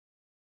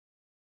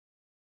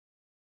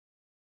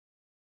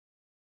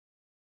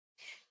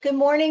Good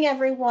morning,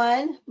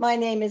 everyone. My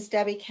name is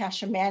Debbie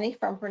Cashamani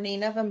from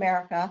BERNINA of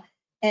America,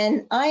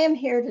 and I am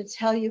here to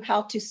tell you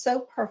how to sew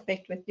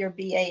perfect with your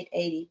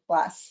B880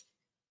 Plus,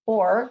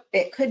 or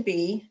it could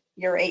be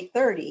your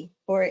 830,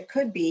 or it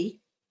could be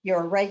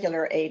your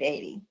regular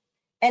 880.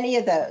 Any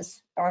of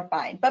those are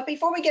fine. But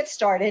before we get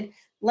started,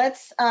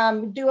 let's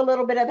do a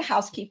little bit of the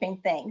housekeeping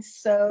things.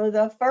 So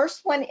the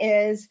first one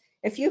is,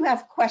 if you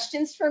have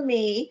questions for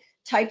me,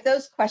 type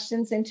those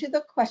questions into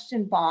the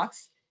question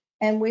box,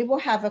 and we will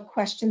have a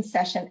question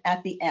session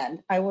at the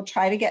end. I will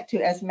try to get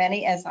to as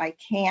many as I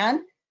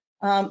can,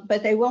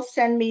 but they will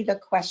send me the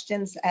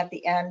questions at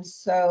the end.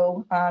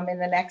 So in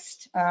the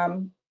next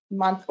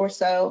month or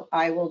so,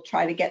 I will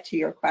try to get to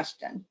your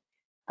question.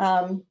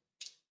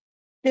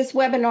 This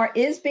webinar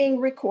is being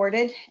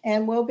recorded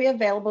and will be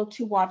available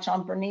to watch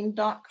on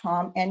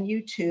BERNINA.com and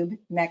YouTube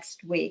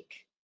next week.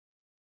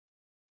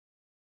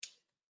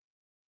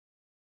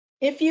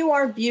 If you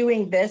are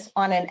viewing this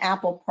on an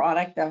Apple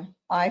product, an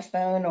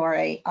iPhone or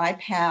an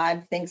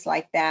iPad, things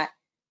like that,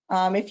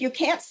 if you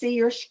can't see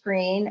your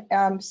screen,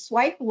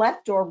 swipe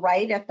left or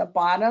right at the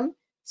bottom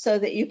so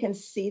that you can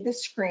see the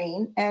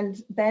screen. And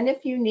then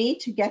if you need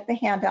to get the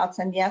handouts,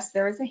 and yes,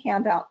 there is a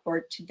handout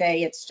for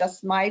today. It's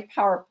just my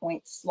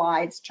PowerPoint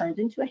slides turned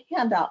into a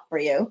handout for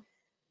you.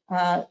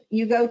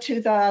 You go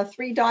to the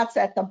three dots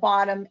at the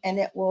bottom and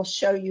it will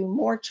show you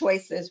more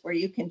choices where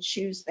you can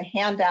choose the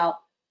handout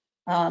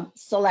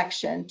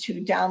selection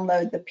to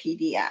download the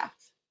PDF.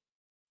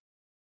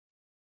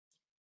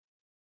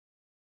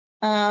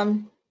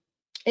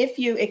 If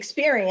you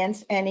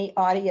experience any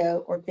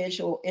audio or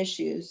visual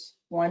issues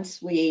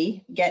once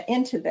we get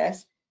into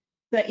this,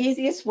 the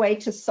easiest way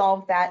to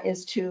solve that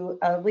is to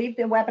leave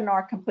the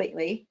webinar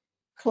completely,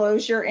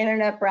 close your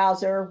internet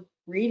browser,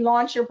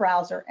 relaunch your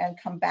browser,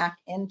 and come back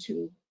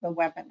into the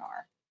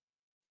webinar.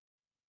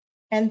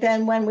 And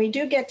then when we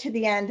do get to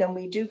the end and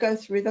we do go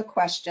through the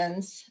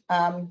questions,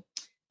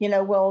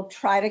 we'll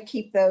try to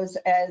keep those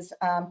as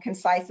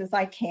concise as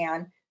I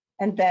can.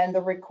 And then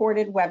the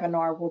recorded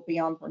webinar will be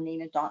on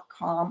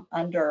BERNINA.com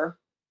under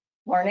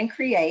Learn and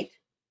Create,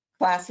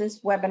 Classes,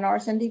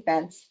 Webinars, and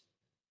Events.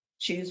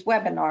 Choose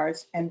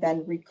Webinars, and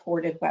then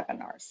Recorded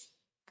Webinars.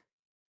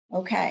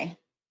 Okay,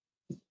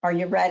 are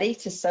you ready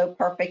to sew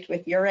perfect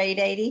with your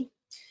 880?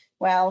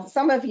 Well,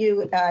 some of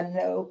you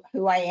know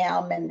who I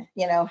am and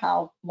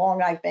how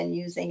long I've been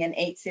using an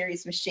 8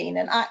 series machine,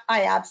 and I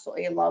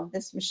absolutely love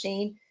this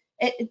machine.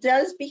 It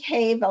does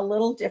behave a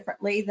little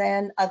differently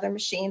than other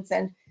machines,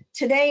 and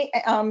today,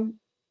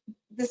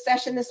 the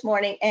session this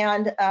morning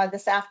and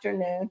this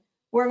afternoon,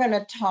 we're going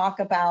to talk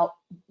about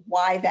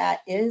why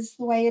that is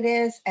the way it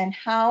is and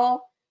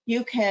how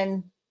you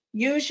can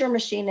use your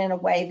machine in a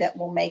way that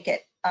will make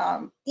it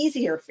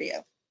easier for you.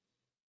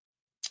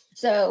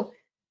 So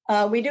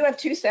we do have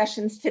 2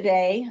 sessions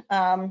today.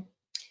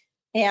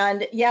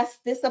 And yes,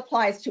 this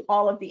applies to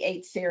all of the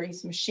 8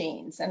 series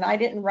machines. And I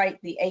didn't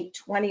write the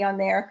 820 on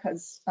there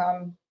because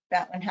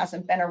that one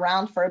hasn't been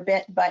around for a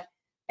bit, but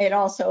it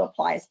also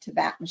applies to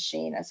that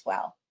machine as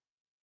well.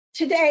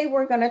 Today,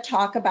 we're going to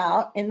talk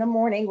about, in the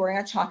morning, we're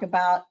going to talk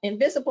about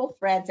invisible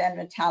threads and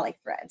metallic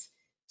threads.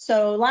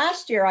 So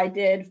last year, I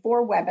did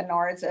 4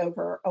 webinars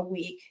over a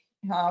week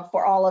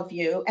for all of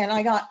you, and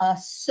I got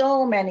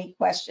so many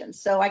questions.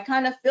 So I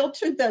kind of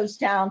filtered those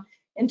down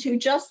into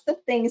just the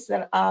things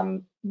that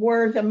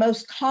were the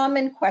most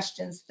common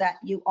questions that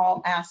you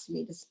all asked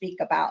me to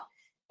speak about.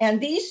 And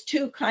these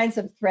 2 kinds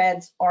of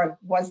threads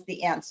was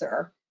the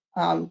answer,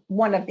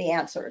 one of the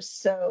answers.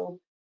 So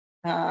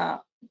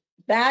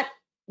that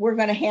we're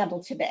going to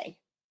handle today,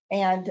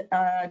 and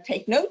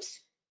take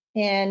notes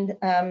and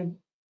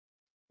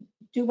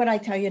do what I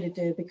tell you to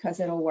do because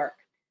it'll work.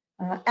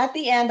 At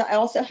the end, I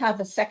also have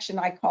a section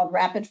I called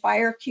Rapid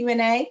Fire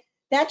Q&A.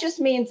 That just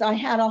means I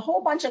had a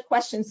whole bunch of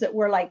questions that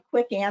were like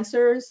quick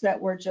answers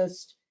that were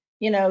just,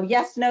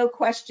 yes, no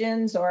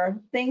questions or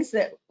things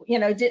that,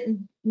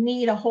 didn't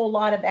need a whole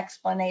lot of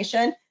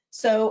explanation.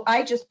 So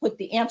I just put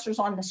the answers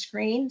on the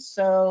screen.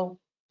 So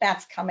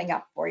that's coming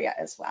up for you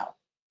as well.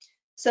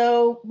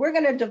 So we're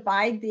going to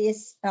divide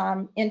this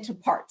into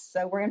parts.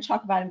 So we're going to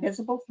talk about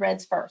invisible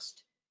threads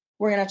first.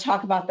 We're going to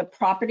talk about the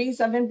properties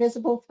of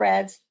invisible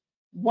threads,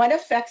 what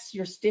affects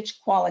your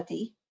stitch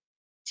quality,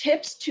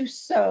 tips to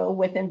sew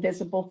with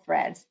invisible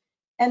threads,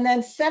 and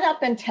then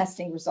setup and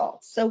testing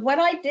results. So what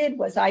I did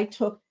was I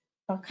took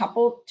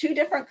 2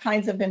 different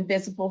kinds of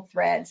invisible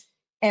threads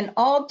and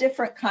all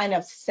different kind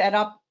of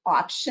setup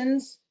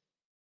options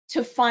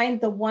to find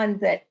the one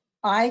that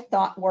I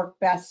thought worked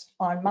best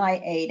on my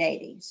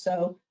 880.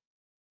 So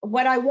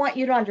what I want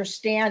you to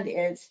understand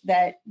is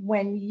that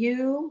when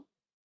you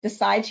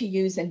decide to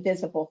use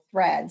invisible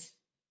threads,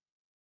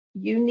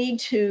 you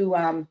need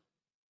to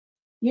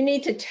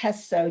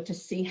test sew to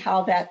see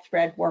how that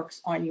thread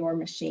works on your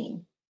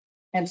machine.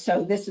 And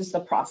so this is the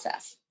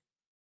process.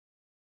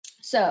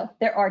 So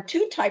there are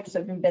 2 types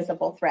of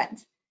invisible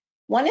threads.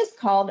 One is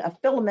called a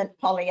filament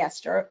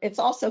polyester. It's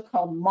also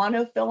called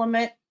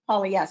monofilament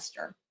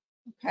polyester,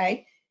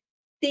 okay?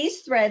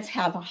 These threads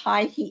have a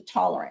high heat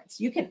tolerance.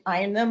 You can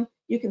iron them,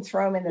 You can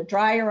throw them in the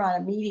dryer on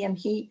a medium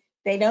heat.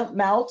 They don't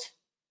melt.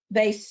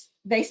 They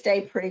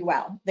stay pretty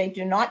well. They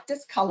do not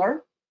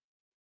discolor,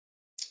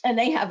 and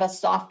they have a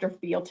softer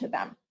feel to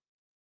them.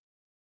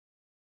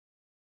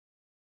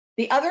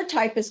 The other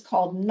type is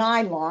called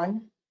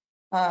nylon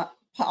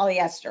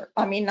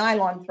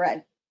nylon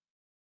thread.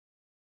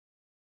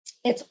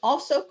 It's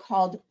also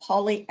called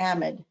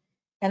polyamide.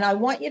 And I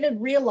want you to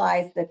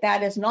realize that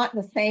that is not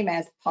the same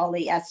as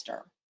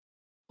polyester.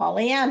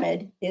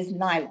 Polyamide is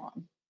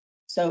nylon.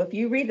 So if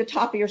you read the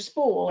top of your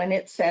spool and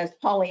it says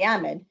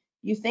polyamide,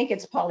 you think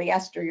it's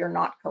polyester, you're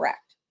not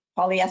correct.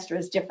 Polyester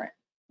is different,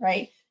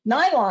 right?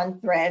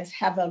 Nylon threads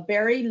have a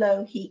very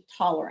low heat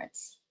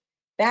tolerance.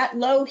 That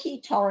low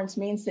heat tolerance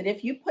means that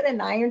if you put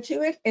an iron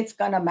to it, it's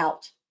gonna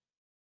melt.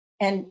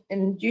 And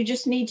you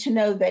just need to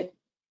know that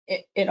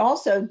it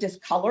also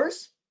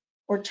discolors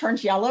or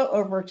turns yellow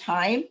over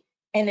time,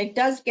 and it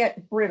does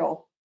get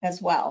brittle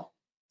as well.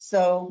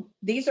 So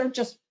these are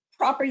just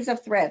properties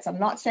of threads. I'm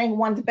not saying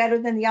one's better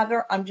than the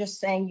other. I'm just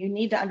saying you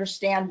need to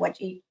understand what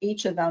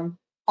each of them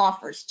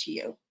offers to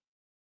you.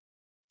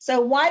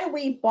 So why do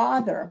we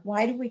bother?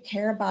 Why do we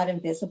care about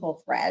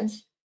invisible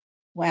threads?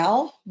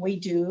 Well, we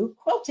do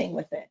quilting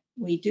with it.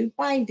 We do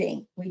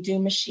binding. We do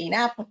machine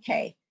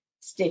applique,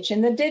 stitch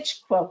in the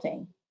ditch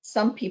quilting.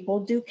 Some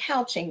people do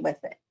couching with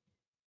it.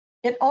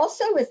 It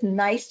also is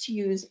nice to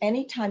use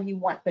anytime you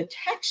want the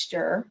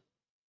texture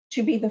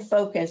to be the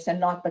focus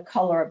and not the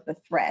color of the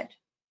thread.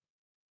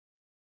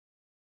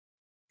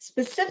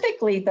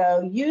 Specifically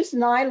though, use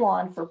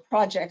nylon for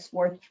projects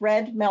where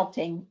thread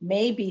melting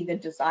may be the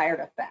desired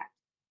effect,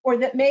 or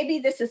that maybe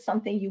this is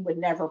something you would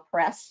never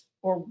press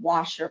or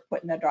wash or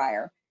put in the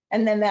dryer,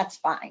 and then that's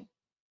fine.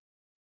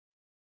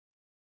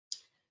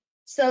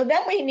 So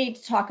then we need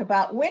to talk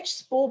about which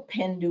spool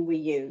pin do we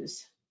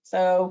use.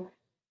 So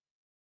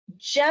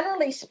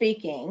generally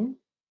speaking,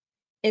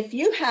 if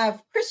you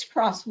have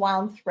crisscross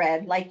wound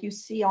thread like you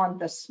see on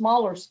the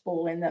smaller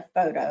spool in the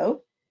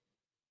photo,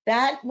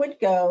 that would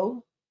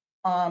go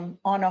on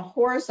a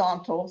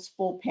horizontal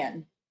spool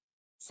pin,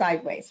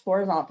 sideways,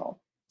 horizontal,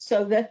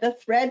 so that the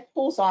thread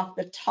pulls off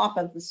the top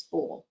of the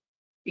spool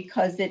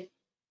because it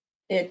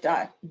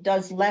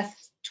does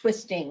less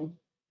twisting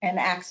and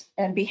acts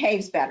and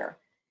behaves better.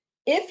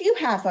 If you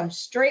have a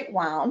straight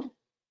wound,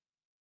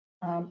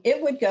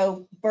 it would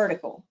go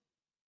vertical.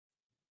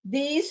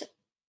 These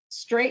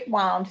straight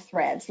wound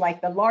threads,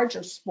 like the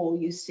larger spool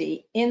you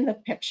see in the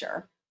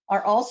picture,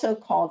 are also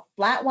called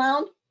flat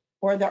wound,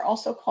 or they're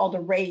also called a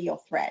radial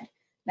thread.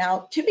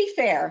 Now, to be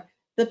fair,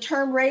 the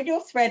term radial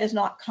thread is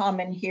not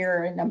common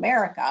here in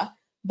America,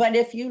 but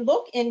if you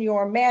look in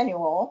your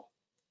manual,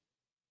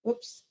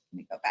 oops, let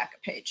me go back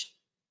a page.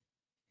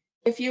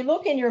 If you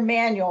look in your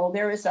manual,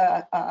 there is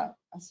a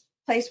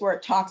place where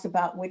it talks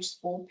about which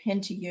spool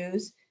pin to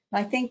use.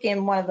 And I think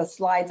in one of the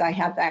slides, I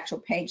have the actual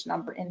page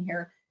number in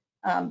here.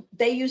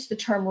 They use the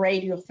term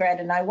radial thread,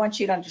 and I want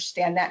you to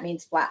understand that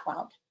means flat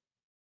wound,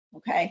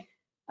 okay?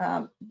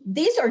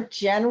 These are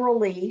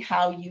generally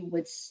how you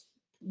would,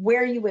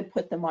 where you would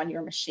put them on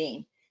your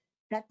machine.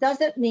 That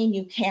doesn't mean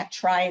you can't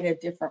try it a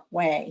different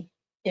way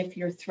if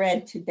your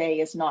thread today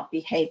is not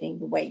behaving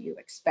the way you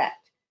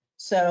expect.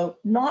 So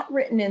not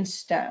written in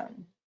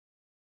stone.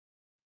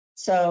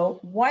 So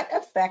what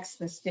affects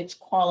the stitch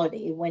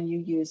quality when you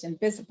use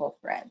invisible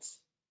threads?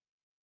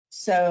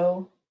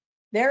 So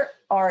there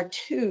are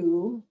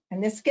two,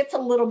 and this gets a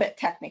little bit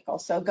technical,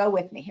 so go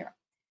with me here.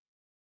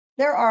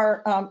 There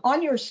are,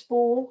 on your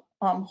spool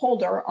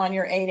holder on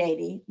your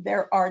 880,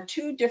 there are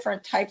two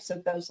different types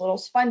of those little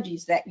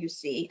sponges that you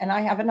see, and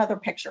I have another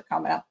picture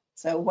coming up,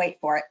 so wait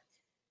for it.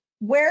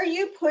 Where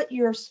you put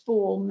your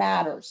spool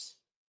matters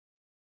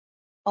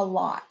a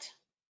lot,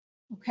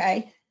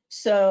 okay?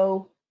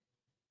 So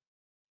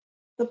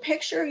the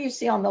picture you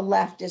see on the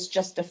left is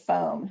just a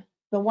foam.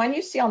 The one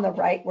you see on the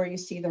right, where you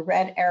see the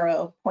red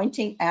arrow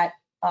pointing at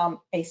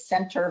a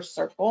center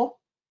circle,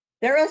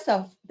 there is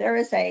a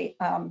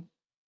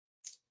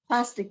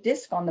plastic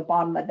disc on the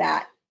bottom of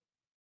that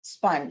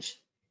sponge,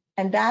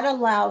 and that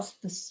allows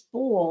the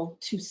spool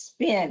to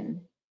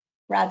spin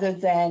rather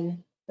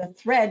than the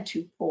thread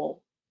to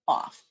pull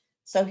off.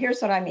 So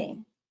here's what I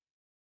mean.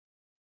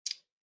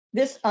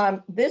 This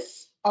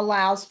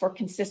allows for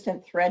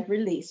consistent thread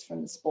release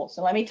from the spool.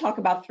 So let me talk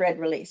about thread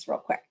release real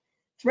quick.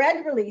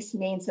 Thread release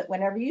means that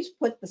whenever you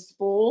put the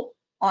spool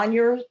on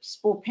your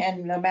spool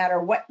pin, no matter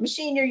what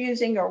machine you're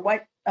using or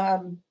what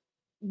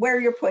where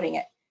you're putting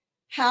it,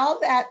 how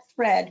that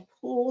thread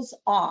pulls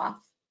off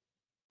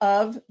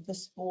of the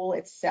spool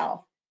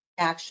itself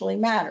actually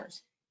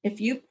matters. If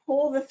you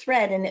pull the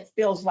thread and it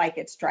feels like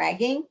it's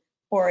dragging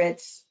or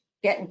it's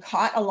getting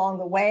caught along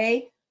the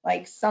way,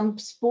 like some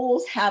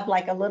spools have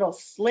like a little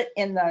slit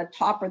in the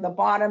top or the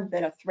bottom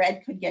that a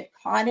thread could get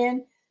caught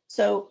in.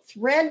 So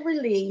thread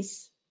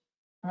release,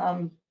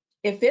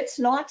 if it's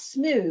not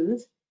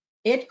smooth,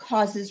 it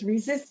causes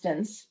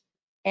resistance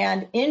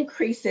and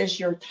increases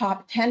your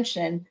top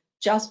tension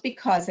just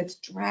because it's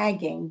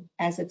dragging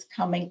as it's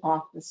coming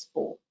off the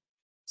spool.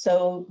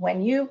 So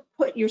when you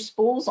put your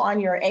spools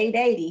on your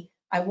 880,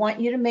 I want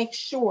you to make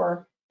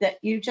sure that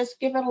you just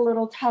give it a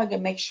little tug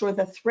and make sure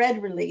the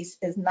thread release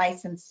is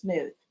nice and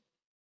smooth.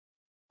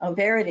 Oh,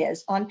 there it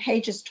is. On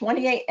pages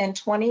 28 and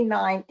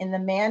 29 in the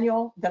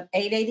manual, the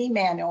 880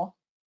 manual,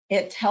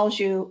 it tells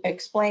you,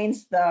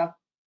 explains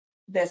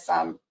this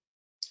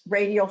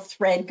radial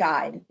thread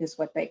guide is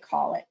what they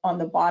call it, on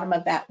the bottom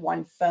of that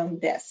one foam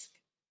disc.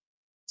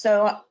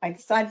 So I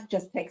decided to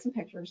just take some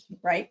pictures,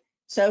 right?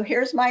 So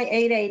here's my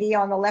 880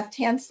 on the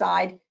left-hand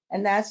side,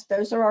 and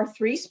those are our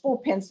 3 spool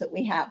pins that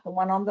we have. The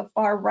one on the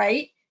far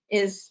right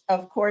is,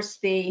 of course,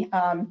 the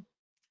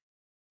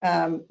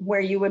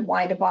where you would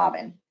wind a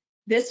bobbin.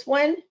 This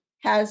one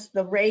has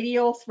the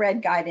radial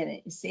thread guide in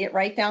it. You see it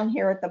right down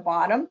here at the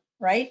bottom,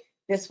 right?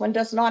 This one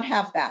does not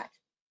have that.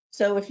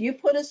 So if you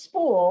put a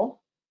spool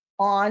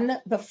on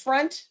the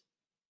front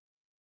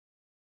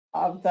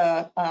of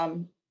the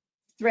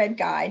thread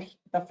guide,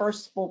 the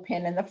first spool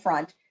pin in the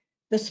front,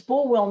 the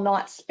spool will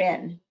not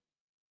spin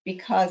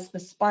because the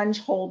sponge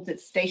holds it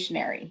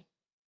stationary.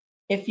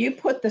 If you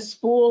put the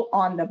spool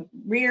on the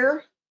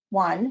rear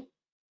one,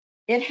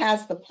 it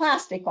has the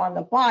plastic on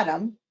the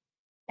bottom,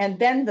 and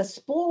then the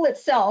spool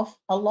itself,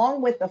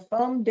 along with the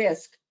foam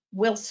disc,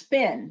 will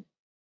spin.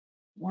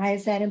 Why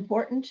is that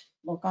important?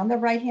 Look on the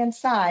right-hand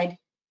side,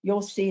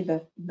 you'll see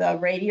the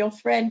radial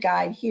thread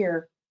guide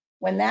here.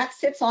 When that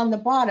sits on the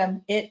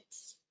bottom, it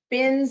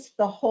spins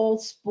the whole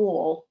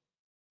spool,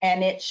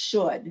 and it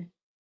should.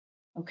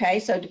 Okay,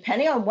 so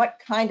depending on what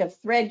kind of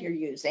thread you're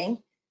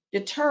using,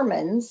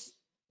 determines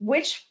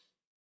which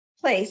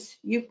place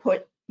you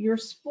put your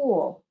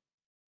spool.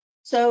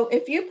 So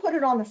if you put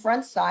it on the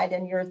front side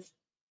and your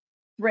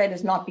thread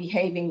is not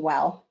behaving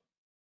well,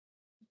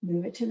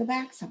 move it to the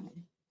back side.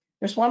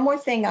 There's one more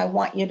thing I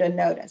want you to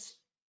notice.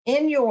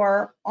 On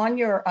your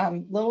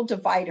little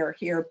divider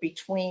here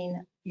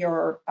between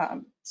your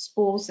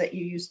spools that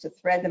you use to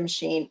thread the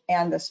machine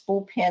and the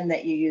spool pin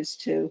that you use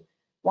to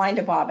wind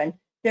a bobbin,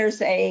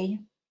 there's a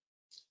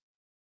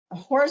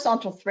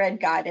horizontal thread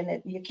guide in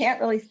it. You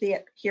can't really see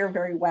it here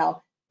very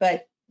well,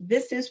 but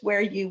this is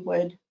where you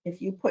would,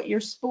 if you put your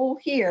spool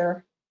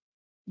here,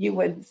 you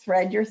would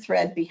thread your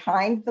thread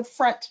behind the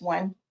front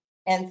one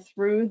and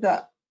through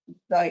the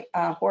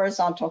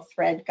horizontal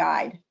thread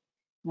guide.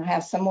 And I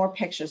have some more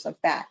pictures of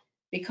that,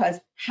 because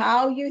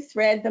how you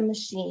thread the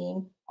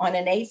machine on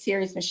an 8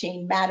 series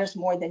machine matters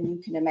more than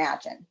you can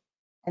imagine.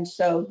 And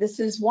so this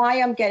is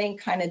why I'm getting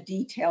kind of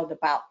detailed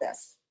about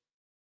this.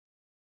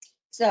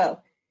 So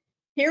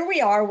here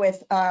we are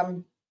with a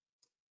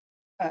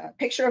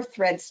picture of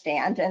thread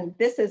stand, and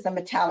this is a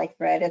metallic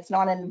thread. It's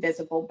not an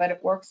invisible, but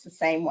it works the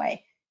same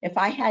way. If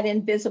I had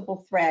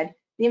invisible thread,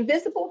 the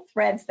invisible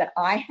threads that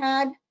I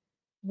had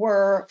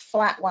were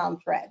flat wound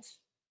threads.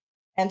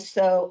 And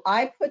so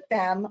I put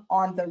them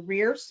on the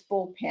rear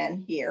spool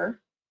pin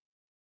here,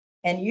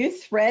 and you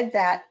thread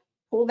that,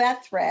 pull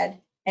that thread,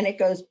 and it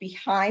goes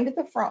behind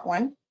the front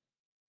one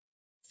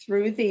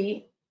through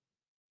the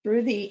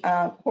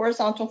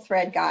horizontal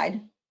thread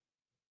guide.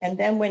 And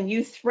then when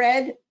you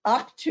thread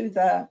up to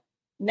the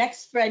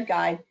next thread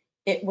guide,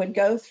 it would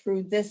go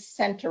through this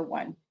center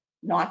one,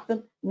 not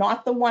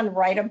the one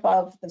right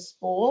above the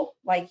spool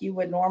like you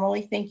would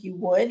normally think you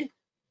would.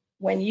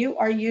 When you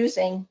are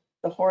using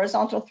the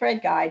horizontal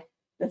thread guide,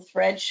 the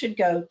thread should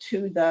go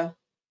to the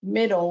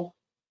middle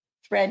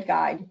thread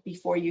guide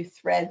before you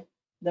thread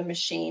the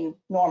machine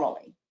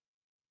normally.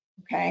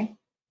 Okay,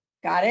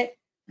 got it?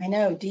 I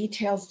know,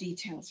 details,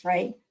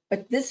 right?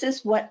 But this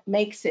is what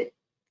makes it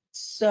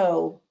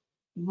so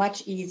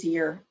much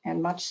easier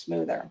and much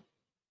smoother.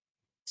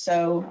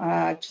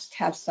 So just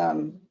have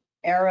some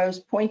arrows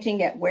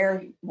pointing at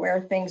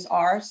where things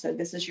are. So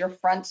this is your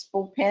front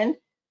spool pin,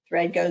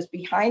 thread goes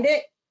behind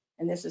it,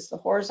 and this is the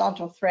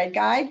horizontal thread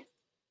guide.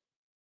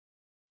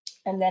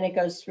 And then it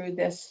goes through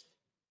this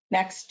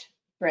next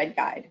thread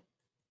guide.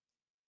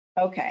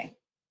 Okay,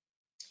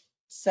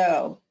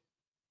 so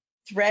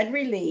thread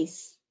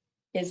release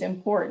is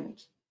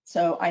important.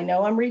 So I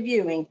know I'm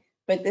reviewing,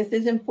 but this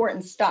is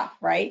important stuff,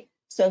 right?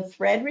 So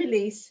thread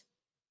release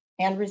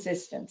and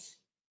resistance.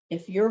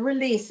 If your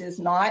release is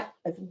not,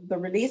 if the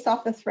release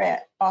off the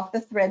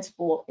thread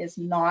spool is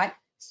not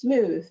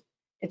smooth,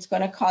 it's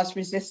going to cause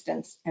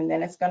resistance, and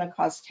then it's going to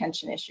cause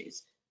tension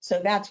issues.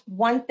 So that's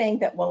one thing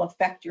that will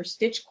affect your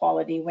stitch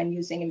quality when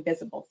using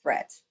invisible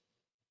threads.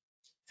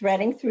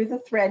 Threading through the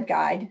thread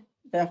guide,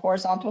 the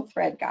horizontal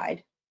thread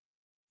guide,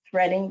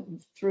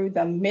 threading through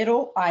the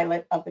middle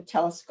eyelet of the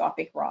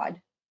telescopic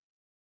rod.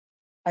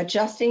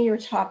 Adjusting your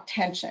top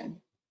tension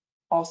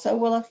also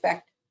will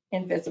affect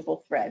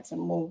invisible threads,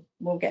 and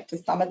we'll get to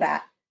some of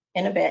that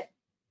in a bit.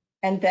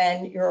 And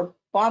then your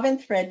bobbin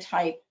thread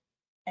type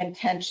and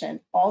tension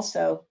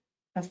also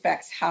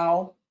affects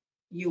how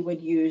you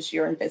would use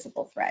your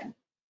invisible thread.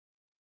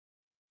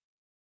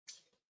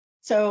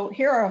 So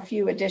here are a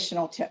few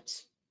additional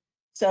tips.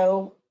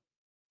 So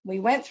we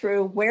went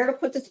through where to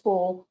put the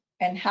spool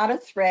and how to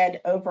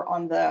thread over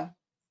on the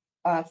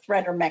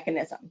threader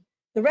mechanism.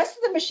 The rest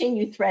of the machine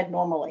you thread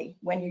normally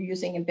when you're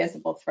using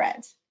invisible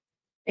threads,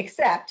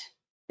 except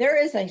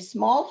there is a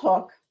small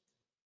hook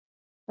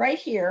right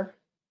here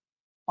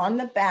on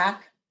the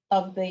back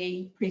of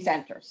the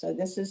presenter. So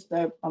this is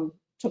the,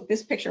 took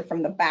this picture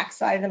from the back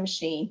side of the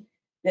machine.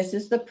 This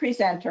is the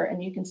presenter,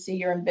 and you can see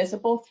your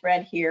invisible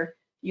thread here.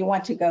 You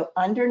want to go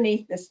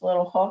underneath this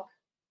little hook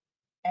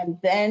and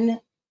then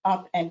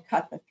up and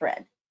cut the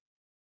thread.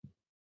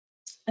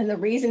 And the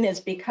reason is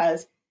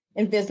because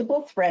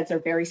invisible threads are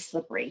very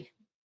slippery.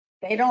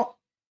 They don't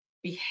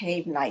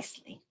behave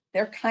nicely.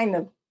 They're kind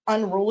of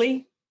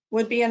unruly,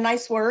 would be a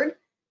nice word.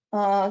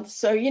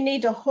 So you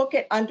need to hook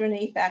it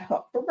underneath that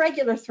hook. For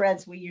regular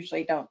threads, we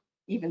usually don't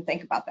even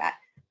think about that.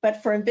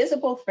 But for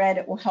invisible thread,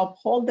 it will help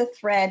hold the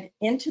thread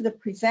into the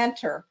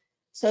presenter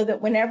so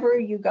that whenever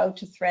you go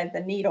to thread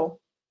the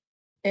needle,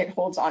 it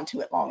holds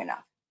onto it long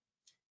enough.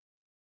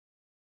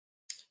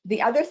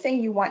 The other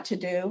thing you want to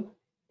do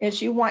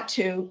is you want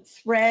to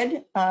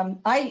thread.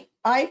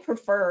 I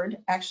preferred,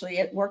 actually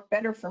it worked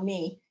better for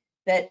me,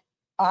 that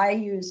I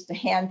used the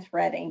hand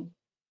threading.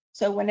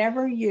 So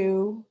whenever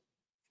you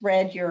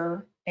thread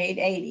your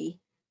 880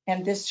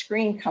 and this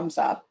screen comes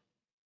up,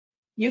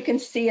 you can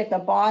see at the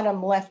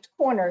bottom left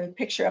corner a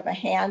picture of a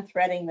hand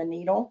threading the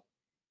needle.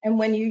 And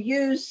when you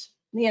use,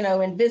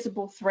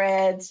 invisible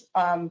threads,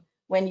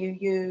 when you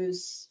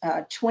use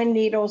twin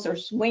needles or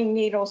swing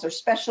needles or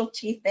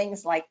specialty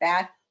things like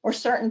that, or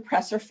certain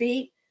presser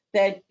feet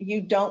that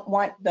you don't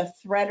want the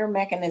threader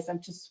mechanism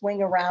to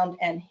swing around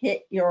and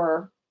hit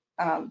your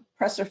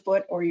presser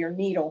foot or your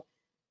needle,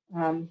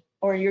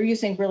 or you're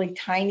using really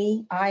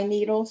tiny eye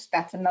needles,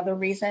 that's another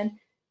reason.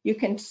 You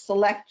can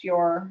select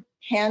your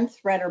hand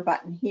threader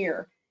button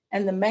here,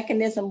 and the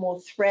mechanism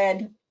will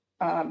thread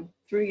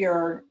through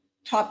your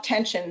top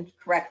tension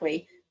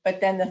correctly,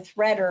 but then the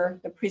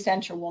threader, the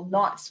presenter, will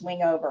not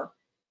swing over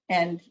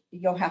and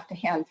you'll have to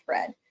hand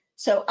thread.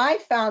 So I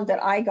found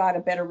that I got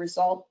a better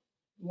result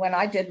when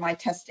I did my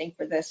testing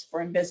for this for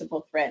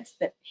invisible threads,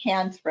 that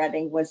hand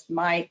threading was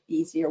my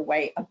easier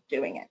way of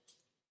doing it.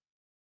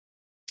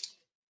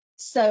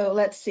 So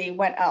let's see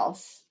what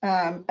else.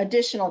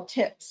 Additional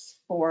tips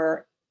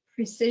for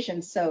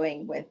precision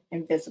sewing with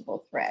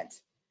invisible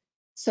threads.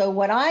 So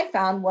what I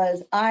found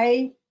was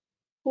I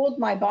pulled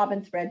my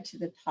bobbin thread to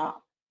the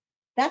top.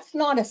 That's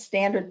not a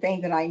standard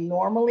thing that I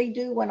normally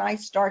do when I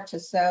start to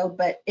sew,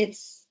 but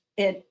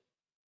the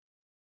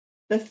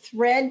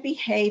thread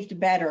behaved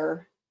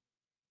better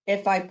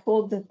if I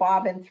pulled the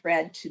bobbin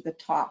thread to the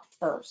top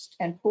first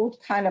and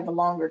pulled kind of a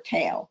longer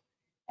tail.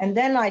 And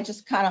then I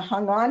just kind of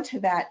hung on to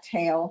that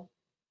tail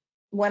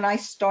when I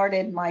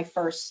started my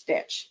first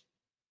stitch,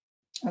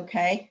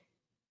 okay?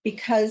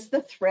 Because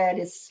the thread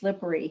is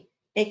slippery,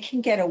 it can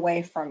get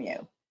away from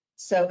you.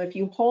 So if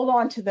you hold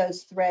on to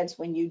those threads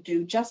when you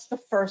do just the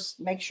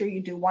first, make sure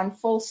you do one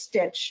full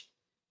stitch,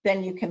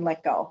 then you can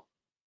let go.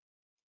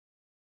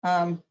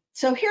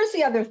 So here's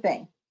the other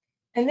thing.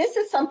 And this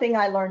is something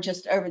I learned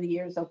just over the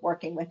years of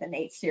working with an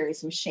 8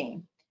 series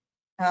machine.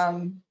 You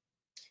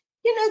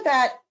know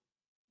that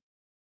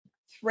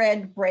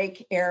thread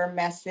break error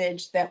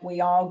message that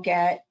we all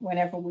get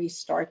whenever we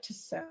start to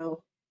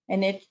sew?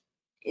 And it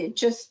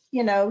just,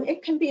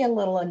 it can be a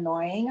little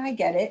annoying. I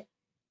get it.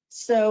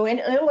 So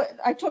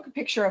I took a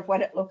picture of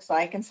what it looks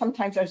like, and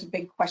sometimes there's a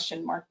big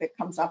question mark that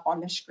comes up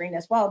on the screen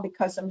as well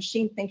because the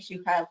machine thinks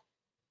you have,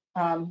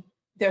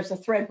 there's a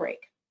thread break.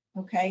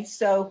 Okay,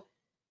 so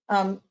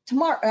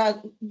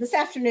this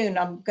afternoon,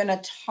 I'm going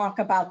to talk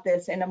about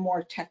this in a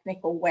more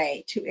technical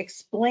way to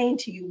explain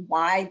to you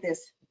why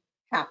this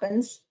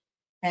happens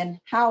and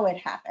how it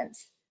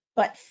happens.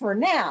 But for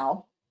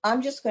now,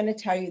 I'm just going to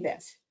tell you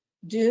this.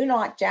 Do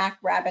not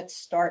jackrabbit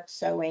start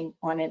sewing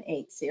on an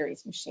 8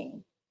 series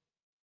machine.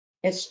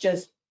 It's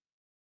just,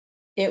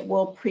 it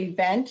will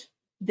prevent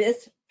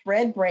this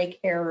thread break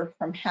error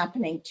from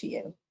happening to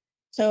you.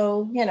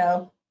 So,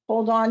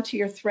 hold on to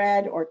your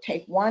thread or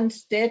take one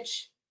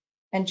stitch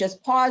and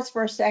just pause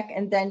for a sec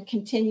and then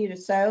continue to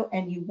sew,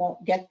 and you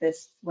won't get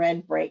this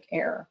thread break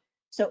error.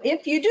 So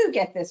if you do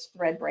get this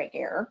thread break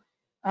error,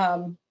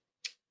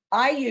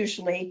 I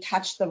usually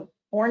touch the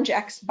orange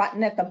X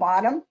button at the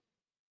bottom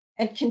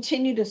and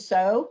continue to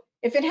sew.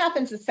 If it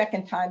happens a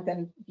second time,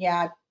 then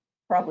yeah,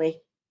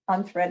 probably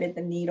unthreaded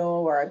the needle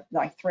or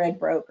my thread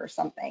broke or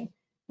something,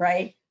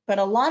 right? But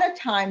a lot of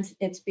times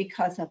it's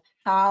because of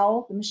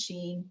how the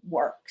machine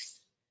works.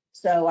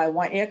 So I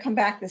want you to come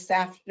back this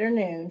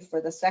afternoon for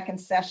the second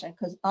session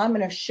because I'm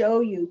going to show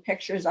you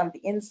pictures of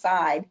the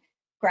inside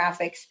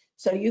graphics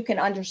so you can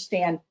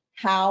understand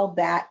how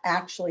that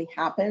actually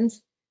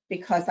happens,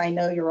 because I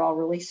know you're all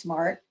really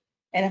smart.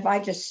 And if I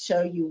just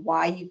show you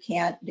why you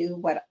can't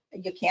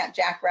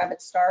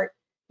jackrabbit start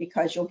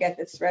because you'll get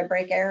this thread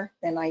break error,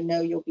 then I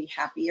know you'll be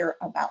happier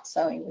about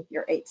sewing with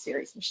your 8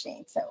 series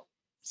machine. So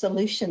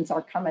solutions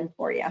are coming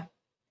for you.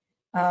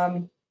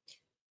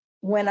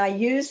 When I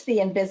use the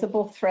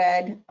invisible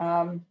thread,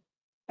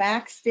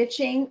 back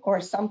stitching or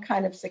some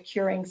kind of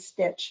securing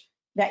stitch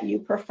that you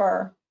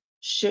prefer,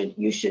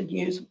 you should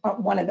use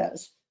one of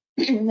those.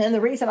 And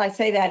the reason I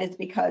say that is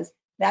because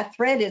that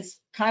thread is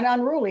kind of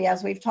unruly,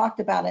 as we've talked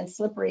about, and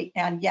slippery.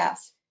 And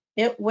yes,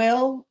 it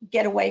will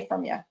get away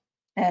from you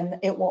and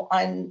it will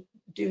undo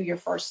your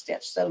first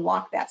stitch. So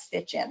lock that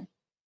stitch in.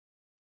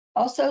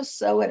 Also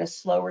sew at a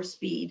slower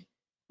speed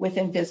with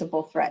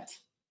invisible threads.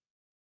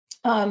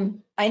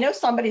 I know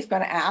somebody's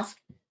going to ask,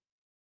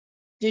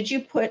 did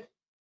you put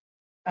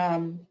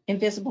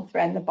invisible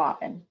thread in the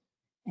bobbin?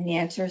 And the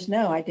answer is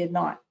no, I did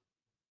not,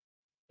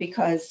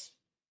 because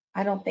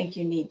I don't think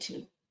you need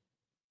to.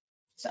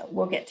 So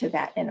we'll get to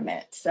that in a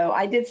minute. So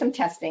I did some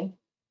testing.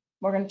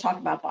 We're going to talk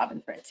about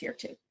bobbin threads here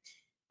too.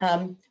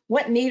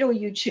 What needle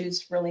you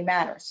choose really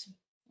matters.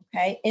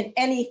 Okay, in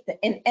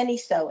any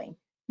sewing,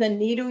 the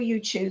needle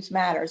you choose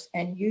matters,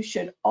 and you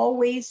should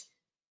always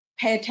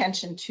pay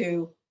attention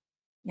to,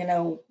 you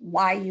know,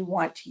 why you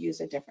want to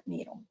use a different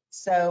needle.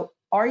 So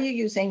are you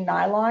using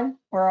nylon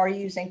or are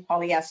you using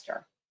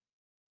polyester?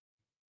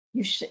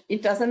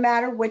 It doesn't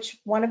matter which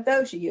one of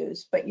those you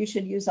use, but you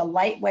should use a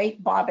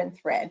lightweight bobbin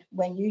thread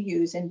when you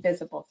use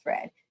invisible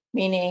thread,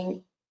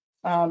 meaning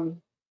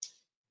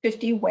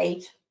 50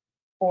 weight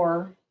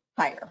or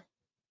higher.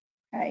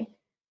 Okay.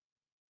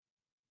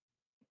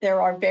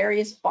 There are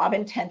various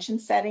bobbin tension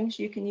settings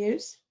you can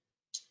use,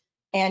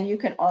 and you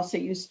can also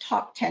use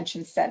top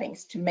tension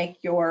settings to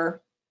make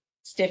your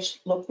stitch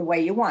look the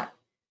way you want.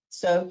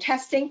 So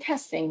testing,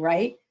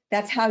 right?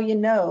 That's how you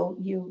know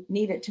you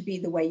need it to be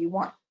the way you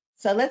want.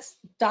 So let's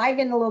dive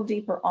in a little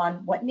deeper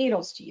on what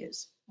needles to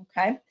use,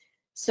 okay?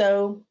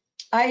 So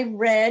I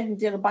read and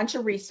did a bunch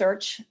of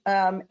research,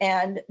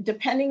 and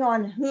depending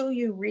on who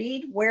you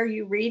read, where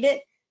you read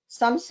it,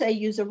 some say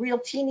use a real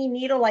teeny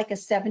needle like a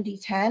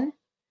 70-10,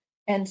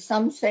 and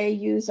some say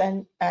use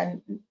a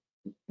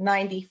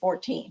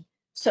 90-14.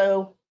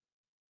 So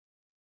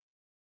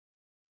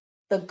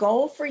the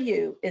goal for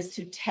you is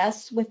to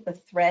test with the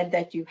thread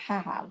that you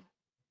have,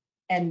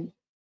 and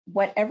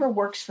whatever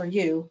works for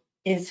you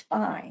is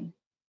fine,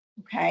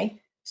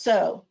 okay?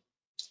 So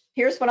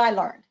here's what I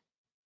learned.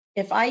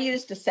 If I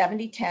used a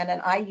 70-10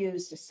 and I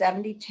used a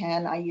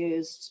 70-10, I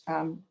used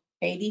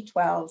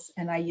 80-12s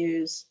and I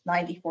used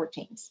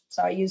 90-14s.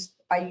 So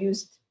I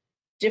used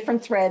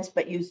different threads,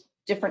 but used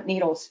different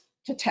needles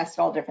to test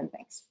all different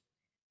things.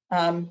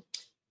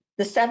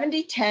 The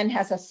 70-10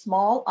 has a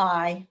small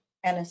eye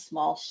and a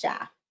small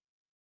shaft,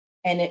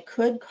 and it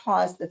could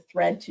cause the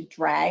thread to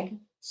drag,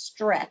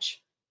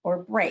 stretch, or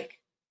break,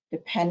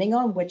 depending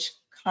on which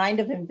kind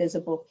of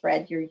invisible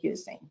thread you're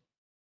using.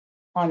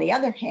 On the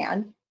other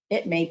hand,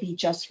 it may be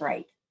just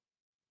right.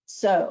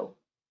 So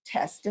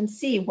test and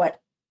see what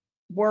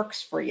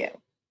works for you.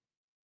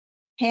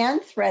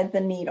 Hand thread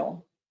the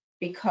needle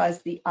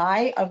because the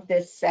eye of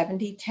this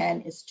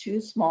 70-10 is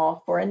too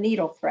small for a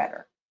needle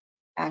threader.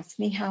 Ask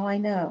me how I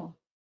know.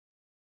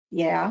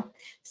 Yeah,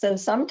 so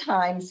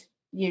sometimes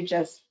you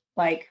just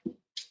like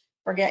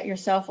forget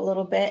yourself a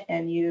little bit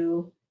and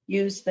you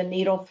use the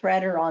needle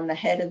threader on the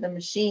head of the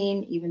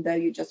machine, even though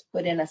you just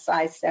put in a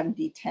size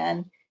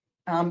 70-10.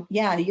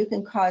 Yeah, you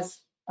can cause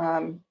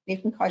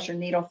your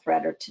needle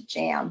threader to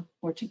jam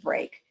or to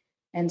break.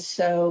 And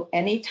so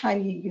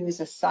anytime you use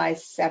a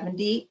size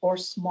 70 or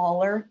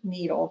smaller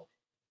needle,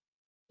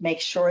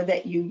 make sure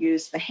that you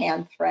use the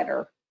hand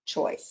threader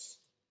choice.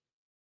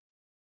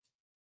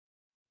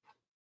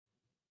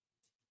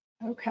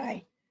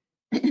 Okay,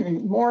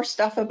 more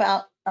stuff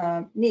about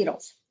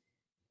needles.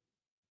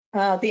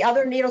 The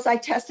other needles I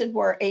tested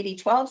were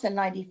 80-12s and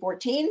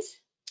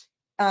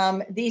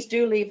 90-14s. These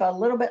do leave a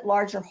little bit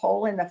larger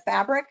hole in the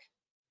fabric,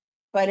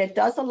 but it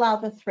does allow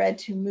the thread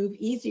to move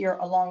easier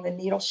along the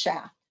needle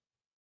shaft.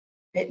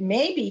 It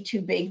may be too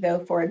big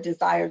though for a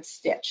desired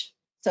stitch,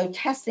 so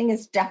testing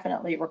is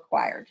definitely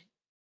required.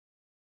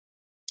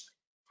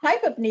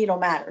 Type of needle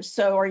matters.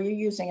 So are you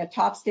using a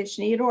top stitch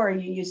needle or are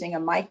you using a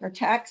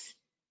Microtex?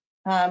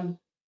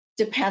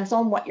 Depends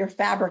on what your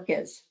fabric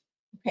is.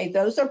 Okay,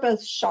 those are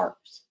both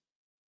sharps.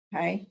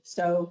 Okay,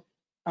 so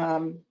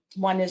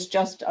one is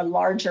just a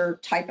larger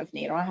type of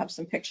needle. I have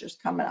some pictures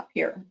coming up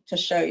here to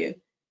show you.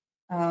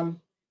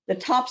 The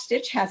top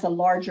stitch has a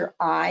larger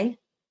eye,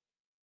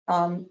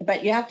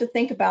 but you have to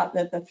think about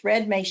that the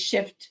thread may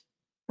shift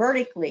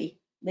vertically,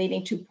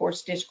 leading to poor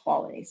stitch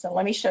quality. So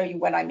let me show you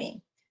what I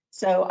mean.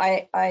 So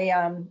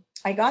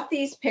I got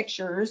these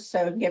pictures,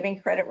 so giving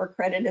credit where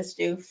credit is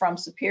due, from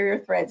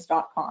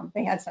superiorthreads.com.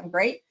 They had some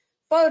great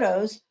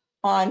photos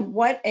on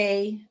what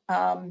a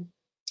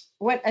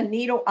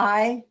needle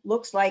eye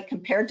looks like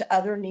compared to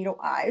other needle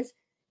eyes.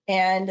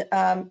 And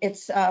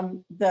it's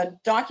the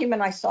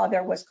document I saw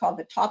there was called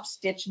the Top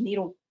Stitch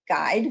Needle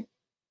Guide.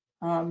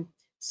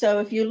 So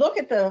if you look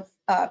at the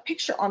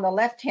picture on the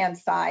left-hand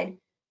side,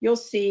 you'll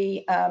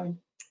see a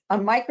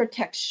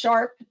Microtex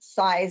Sharp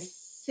size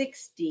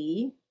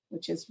 60,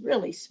 which is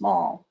really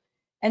small.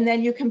 And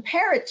then you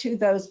compare it to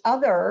those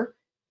other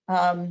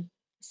 70-10,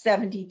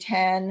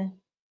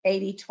 80-12s,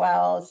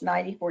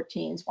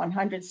 90-14s,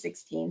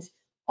 116s.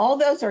 All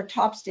those are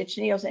top stitch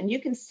needles, and you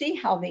can see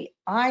how the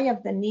eye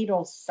of the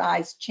needle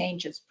size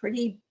changes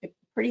pretty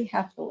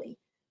heftily.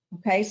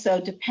 Okay, so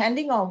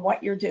depending on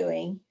what you're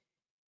doing,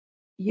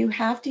 you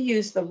have to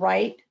use the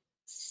right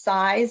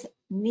size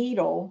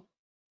needle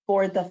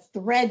for the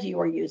thread you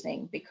are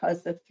using,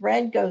 because the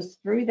thread goes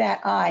through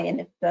that eye,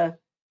 and if the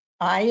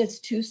eye is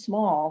too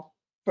small,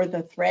 for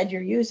the thread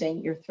you're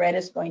using, your thread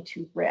is going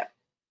to rip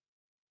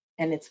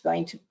and it's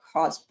going to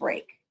cause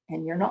break,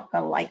 and you're not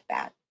going to like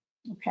that.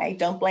 Okay,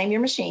 don't blame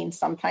your machine.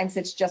 Sometimes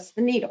it's just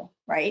the needle,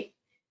 right?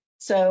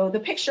 So the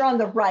picture on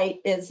the right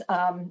is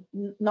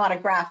not a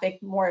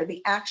graphic, more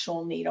the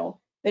actual needle.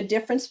 The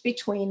difference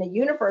between a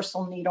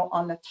universal needle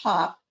on the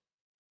top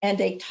and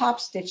a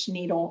top stitch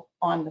needle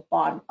on the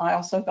bottom. I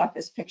also got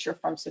this picture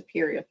from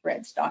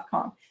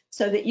superiorthreads.com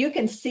so that you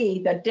can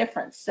see the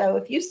difference. So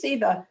if you see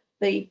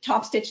the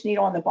top stitch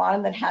needle on the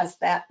bottom that has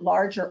that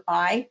larger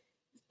eye,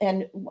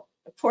 and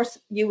of course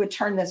you would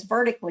turn this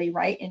vertically,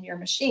 right, in your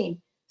machine.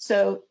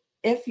 So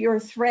if your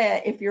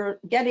thread, if you're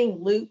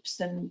getting loops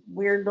and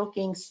weird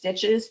looking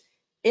stitches,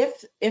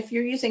 if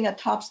you're using a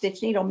top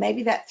stitch needle,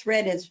 maybe that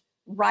thread is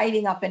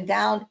riding up and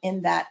down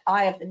in that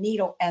eye of the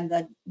needle, and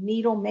the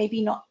needle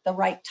maybe not the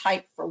right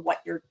type for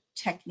what your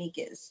technique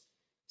is.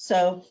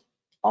 So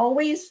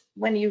always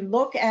when you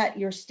look at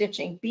your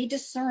stitching, be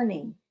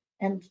discerning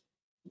and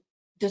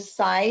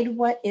decide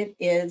what it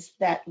is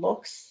that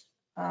looks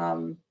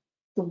the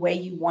way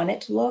you want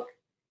it to look.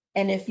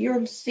 And if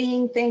you're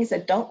seeing things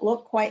that don't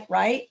look quite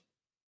right,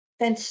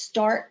 then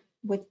start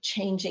with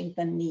changing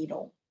the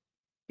needle,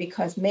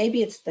 because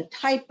maybe it's the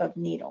type of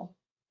needle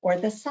or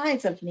the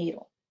size of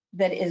needle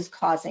that is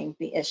causing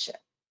the issue.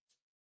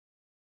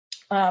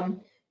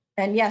 And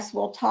yes,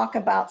 we'll talk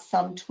about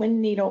some twin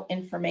needle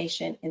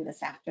information in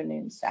this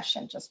afternoon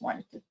session. Just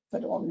wanted to put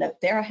a little note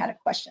there. I had a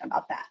question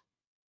about that.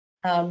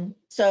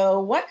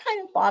 So what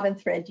kind of bobbin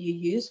thread do you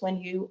use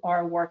when you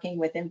are working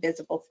with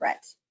invisible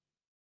threads?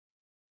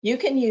 You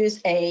can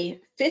use a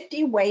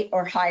 50 weight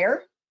or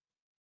higher.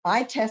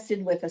 I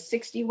tested with a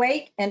 60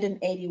 weight and an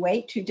 80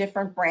 weight, two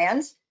different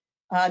brands.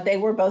 They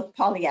were both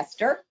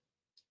polyester.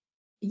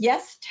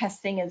 Yes,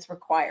 testing is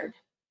required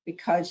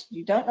because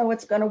you don't know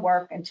what's going to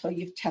work until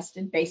you've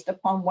tested based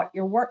upon what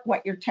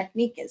your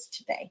technique is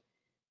today.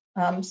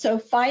 So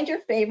find your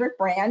favorite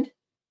brand,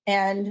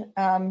 and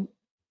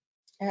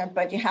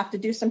but you have to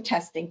do some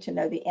testing to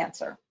know the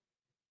answer.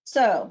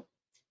 So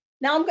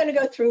now I'm going to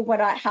go through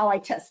how I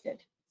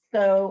tested.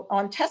 So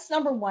on test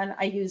number 1,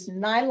 I used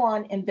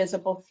nylon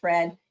invisible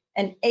thread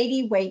and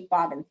 80 weight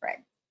bobbin thread.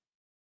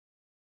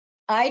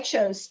 I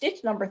chose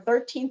stitch number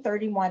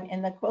 1331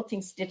 in the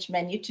quilting stitch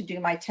menu to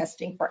do my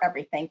testing for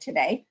everything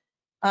today.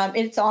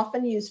 It's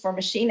often used for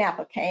machine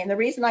applique, and the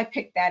reason I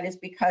picked that is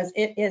because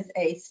it is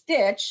a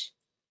stitch.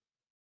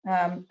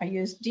 I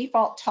used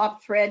default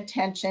top thread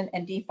tension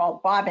and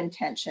default bobbin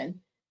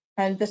tension,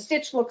 and the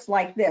stitch looks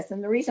like this.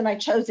 And the reason I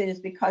chose it is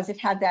because it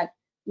had that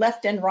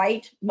left and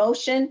right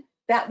motion.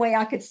 That way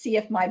I could see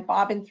if my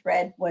bobbin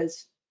thread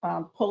was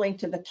pulling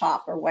to the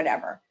top or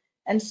whatever.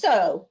 And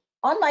so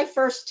on my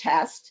first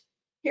test,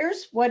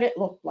 here's what it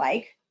looked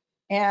like.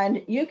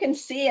 And you can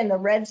see in the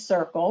red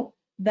circle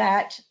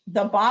that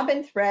the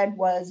bobbin thread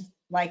was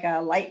like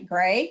a light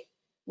gray,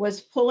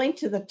 was pulling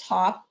to the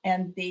top,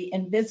 and the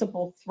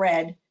invisible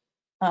thread,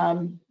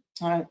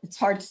 it's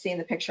hard to see in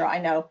the picture, I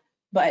know,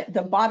 but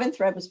the bobbin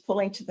thread was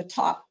pulling to the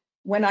top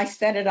when I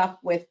set it up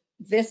with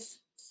this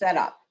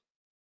setup,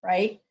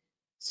 right?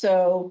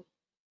 So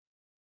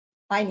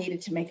I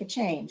needed to make a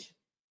change.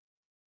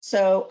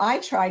 So I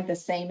tried the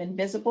same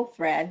invisible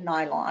thread,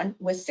 nylon,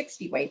 with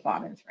 60 weight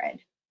bobbin thread.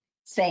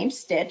 Same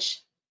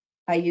stitch.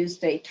 I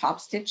used a top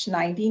stitch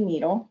 90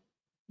 needle,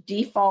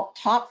 default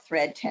top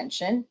thread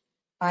tension.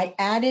 I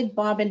added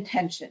bobbin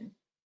tension.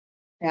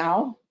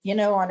 Now, you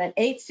know, on an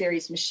 8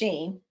 series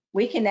machine,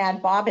 we can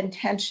add bobbin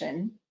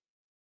tension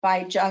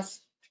by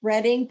just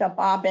threading the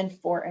bobbin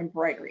for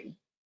embroidery.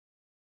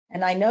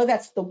 And I know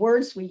that's the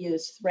words we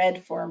use,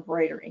 thread for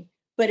embroidery,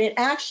 but it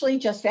actually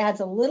just adds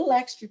a little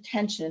extra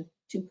tension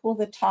to pull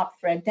the top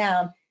thread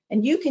down.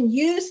 And you can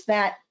use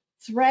that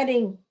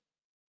threading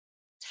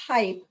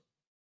type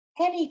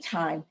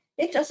anytime.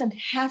 It doesn't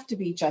have to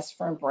be just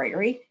for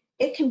embroidery.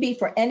 It can be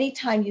for any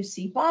time you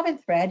see bobbin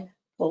thread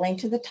pulling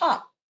to the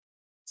top.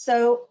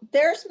 So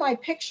there's my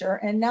picture,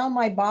 and now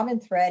my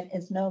bobbin thread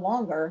is no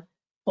longer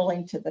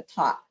pulling to the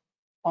top.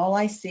 All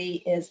I see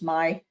is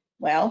my,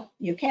 well,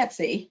 you can't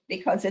see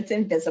because it's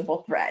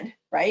invisible thread,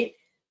 right?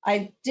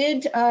 I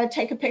did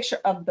take a picture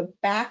of the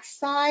back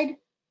side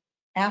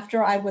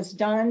after I was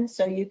done,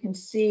 so you can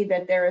see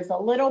that there is a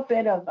little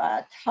bit of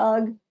a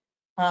tug,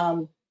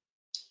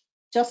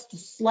 just a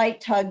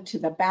slight tug to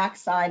the back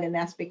side, and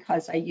that's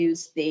because I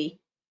used the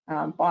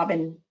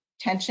bobbin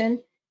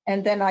tension.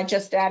 And then I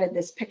just added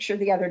this picture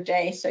the other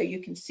day so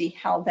you can see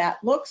how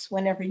that looks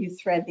whenever you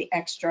thread the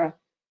extra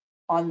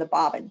on the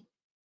bobbin.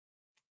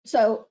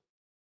 So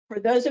for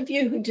those of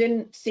you who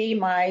didn't see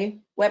my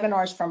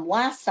webinars from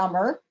last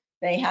summer,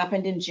 they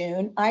happened in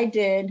June. I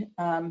did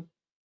 4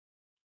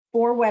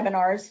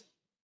 webinars.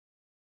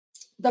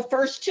 The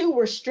first 2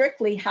 were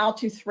strictly how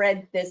to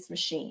thread this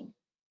machine.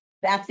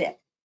 That's it.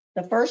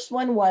 The first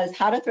one was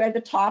how to thread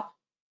the top.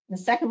 The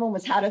second one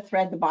was how to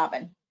thread the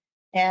bobbin.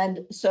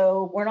 And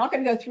so we're not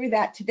going to go through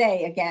that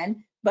today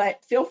again,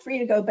 but feel free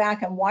to go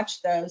back and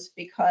watch those,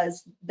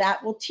 because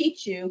that will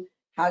teach you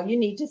how you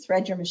need to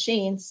thread your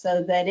machine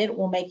so that it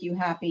will make you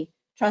happy.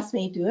 Trust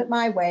me, do it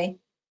my way.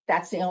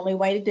 That's the only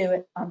way to do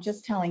it. I'm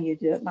just telling you,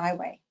 do it my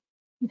way.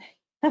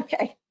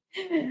 Okay.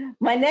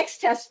 My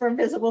next test for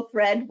invisible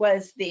thread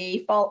was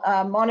the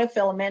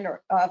monofilament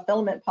or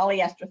filament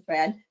polyester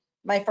thread.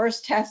 My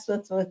first test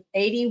was with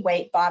 80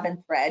 weight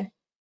bobbin thread.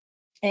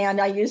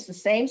 And I used the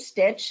same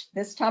stitch.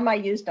 This time I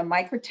used a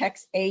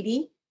Microtex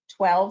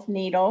 80-12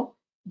 needle,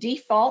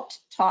 default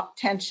top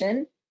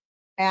tension,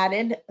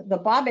 added the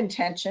bobbin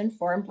tension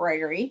for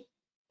embroidery.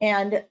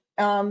 And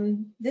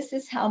this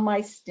is how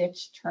my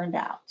stitch turned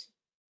out.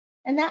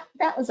 And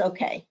that was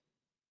okay.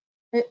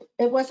 It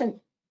wasn't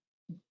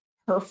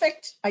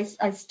perfect. I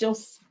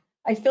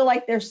feel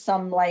like there's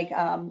some like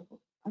a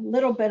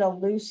little bit of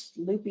loose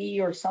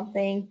loopy or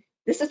something.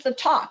 This is the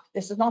top.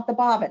 This is not the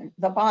bobbin,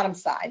 the bottom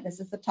side. This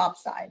is the top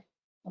side.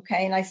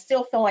 Okay, and I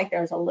still feel like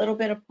there's a little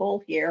bit of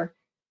pull here.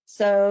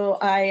 So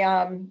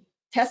I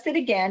tested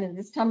again, and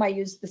this time I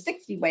used the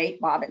 60 weight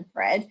bobbin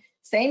thread,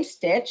 same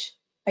stitch.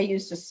 I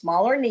used a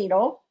smaller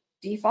needle,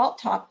 default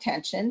top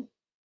tension.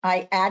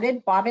 I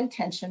added bobbin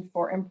tension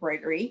for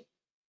embroidery.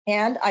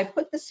 And I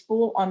put the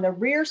spool on the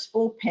rear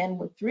spool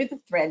pin through the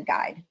thread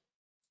guide.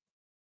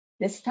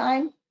 This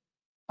time,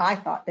 I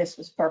thought this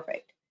was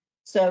perfect.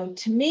 So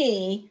to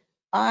me,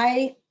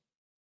 I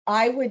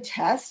would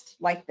test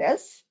like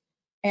this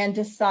and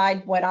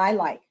decide what I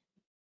like.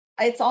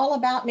 It's all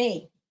about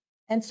me.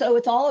 And so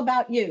it's all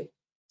about you.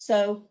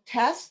 So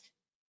test,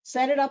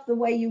 set it up the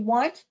way you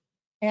want,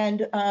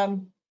 and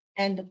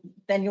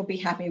then you'll be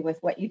happy with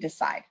what you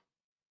decide.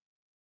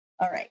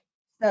 All right,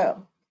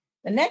 so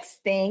the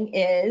next thing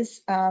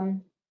is,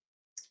 oh,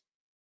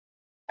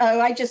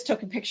 I just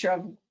took a picture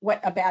of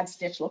what a bad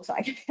stitch looks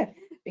like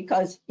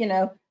because, you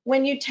know,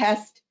 when you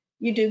test,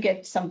 you do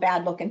get some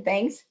bad looking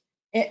things.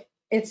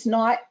 It's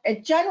not,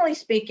 generally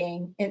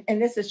speaking,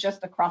 and this is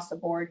just across the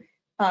board,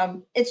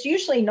 it's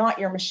usually not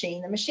your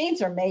machine. The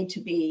machines are made to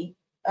be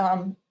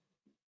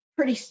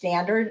pretty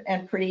standard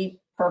and pretty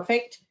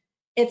perfect.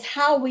 It's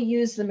how we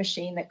use the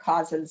machine that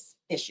causes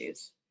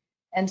issues.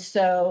 And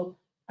so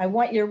I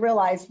want you to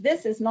realize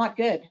this is not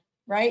good,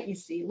 right? You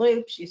see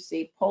loops, you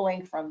see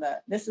pulling from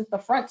this is the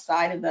front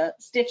side of the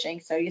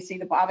stitching. So you see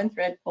the bobbin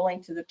thread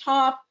pulling to the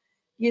top.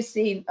 You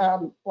see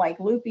like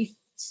loopy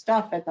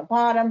stuff at the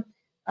bottom.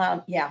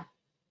 Yeah,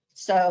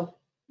 so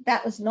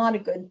that was not a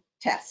good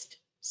test.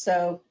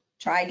 So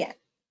try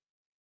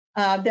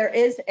again. There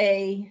is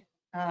a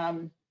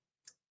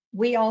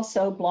We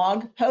Also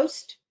blog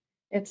post.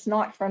 It's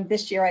not from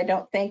this year, I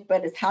don't think,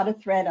 but it's how to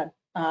thread a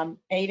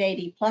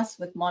 880 plus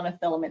with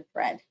monofilament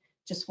thread.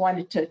 Just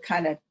wanted to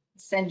kind of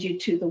send you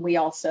to the We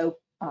Also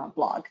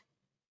blog.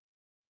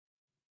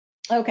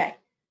 Okay,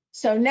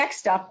 so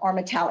next up are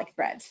metallic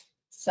threads.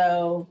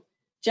 So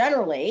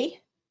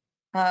generally,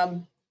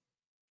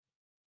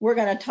 we're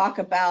going to talk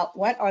about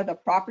what are the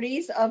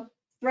properties of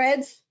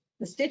threads,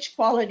 the stitch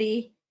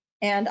quality,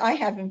 and I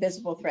have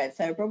invisible threads,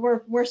 so but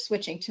we're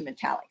switching to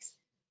metallics.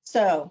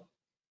 So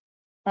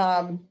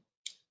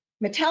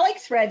metallic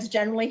threads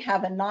generally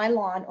have a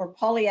nylon or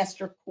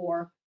polyester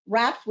core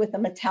wrapped with a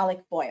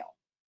metallic foil.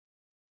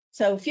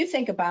 So if you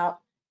think about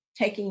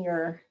taking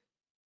your,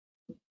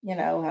 you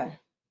know,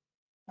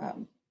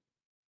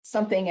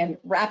 something and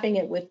wrapping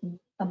it with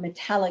a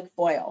metallic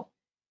foil,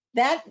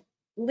 that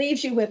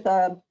leaves you with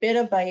a bit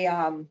of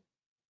a,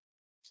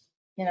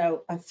 you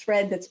know, a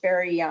thread that's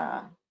very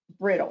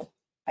brittle,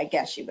 I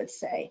guess you would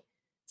say.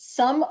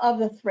 Some of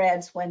the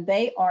threads, when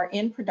they are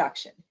in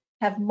production,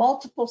 have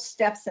multiple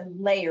steps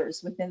and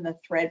layers within the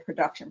thread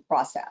production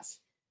process.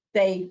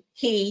 They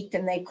heat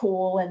and they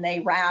cool and they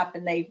wrap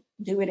and they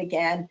do it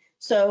again.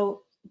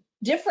 So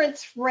different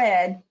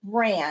thread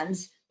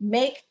brands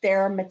make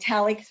their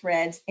metallic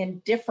threads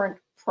in different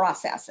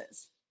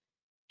processes.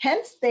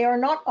 Hence, they are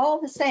not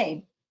all the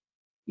same.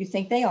 You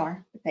think they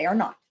are, but they are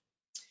not.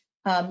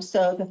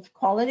 So the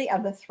quality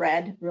of the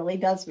thread really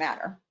does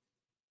matter.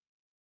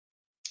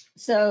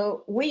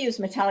 So we use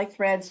metallic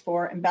threads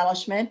for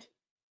embellishment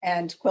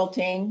and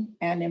quilting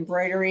and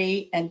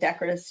embroidery and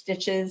decorative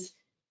stitches.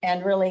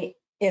 And really,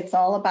 it's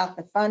all about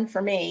the fun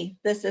for me.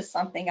 This is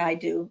something I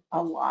do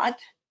a lot.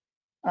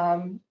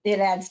 It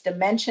adds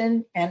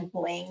dimension and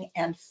bling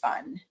and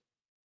fun.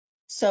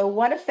 So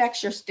what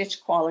affects your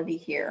stitch quality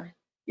here?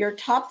 Your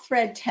top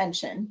thread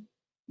tension,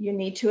 you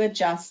need to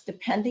adjust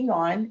depending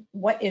on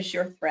what is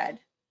your thread.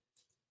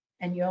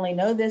 And you only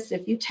know this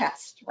if you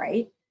test,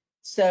 right?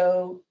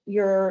 So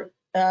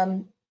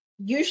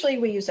usually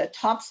we use a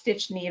top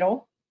stitch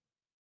needle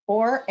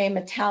or a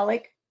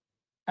metallic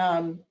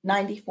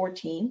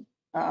 9014,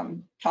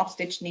 top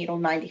stitch needle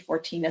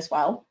 9014 as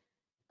well.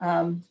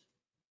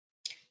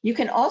 You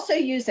can also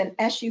use an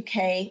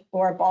SUK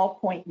or a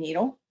ballpoint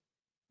needle,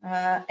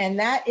 and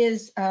that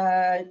is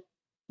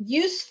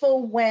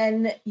useful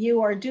when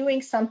you are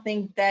doing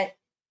something that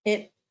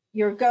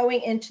you're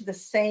going into the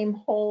same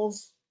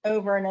holes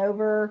over and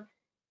over,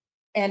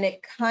 and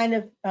it kind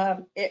of,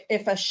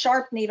 if a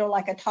sharp needle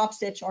like a top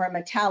stitch or a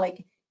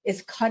metallic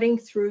is cutting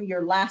through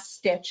your last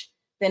stitch,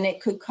 then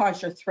it could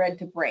cause your thread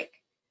to break.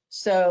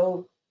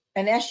 So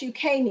an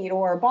SUK needle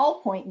or a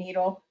ballpoint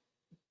needle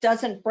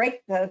doesn't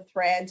break the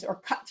threads or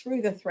cut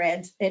through the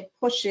threads, it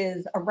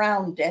pushes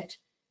around it.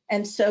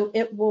 And so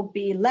it will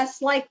be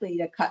less likely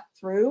to cut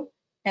through.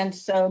 And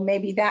so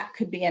maybe that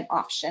could be an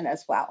option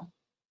as well.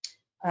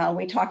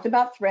 We talked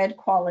about thread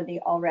quality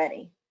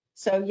already.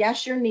 So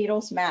yes, your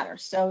needles matter.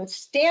 So it's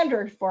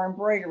standard for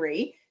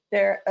embroidery.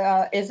 There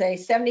is a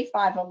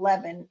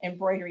 7511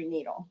 embroidery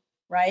needle,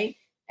 right?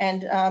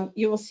 And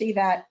you will see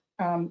that,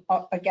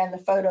 again,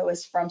 the photo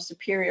is from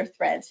Superior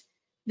Threads.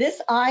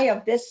 This eye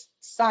of this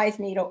size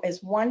needle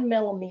is 1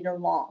 millimeter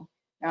long.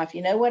 Now, if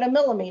you know what a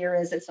millimeter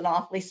is, it's an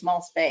awfully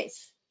small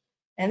space.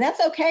 And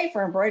that's okay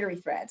for embroidery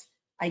threads.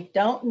 I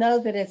don't know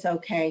that it's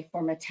okay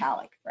for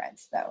metallic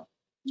threads, though,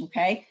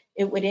 okay?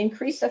 It would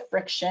increase the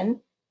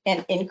friction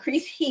and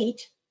increase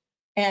heat,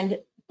 and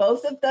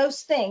both of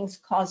those things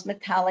cause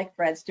metallic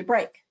threads to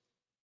break.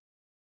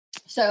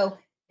 So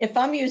if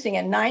I'm using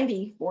a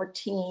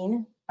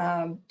 9014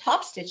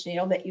 top stitch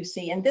needle that you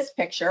see in this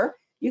picture,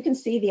 you can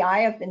see the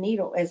eye of the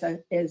needle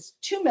is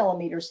 2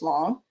 millimeters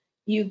long.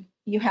 You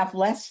have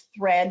less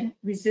thread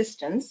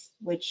resistance,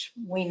 which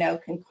we know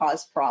can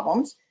cause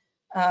problems.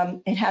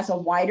 It has a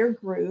wider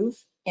groove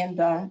in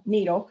the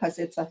needle because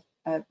it's a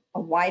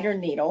wider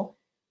needle,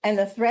 and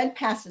the thread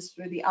passes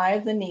through the eye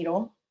of the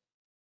needle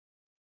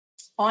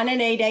on an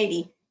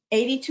 880,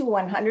 80 to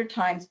 100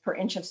 times per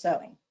inch of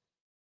sewing.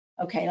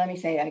 Okay, let me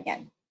say that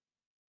again.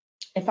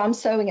 If I'm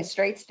sewing a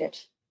straight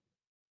stitch,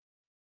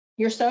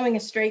 you're sewing a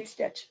straight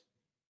stitch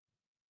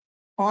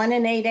on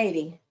an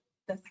 880,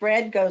 the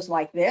thread goes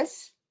like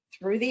this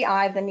through the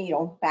eye of the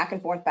needle, back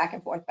and forth, back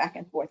and forth, back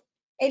and forth,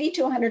 80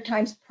 to 100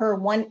 times per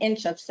 1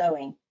 inch of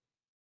sewing.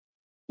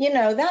 You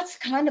know, that's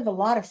kind of a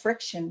lot of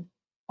friction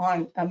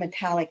on a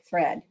metallic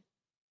thread.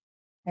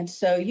 And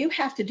so you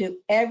have to do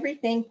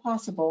everything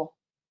possible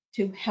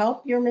to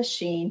help your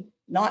machine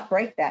not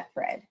break that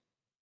thread.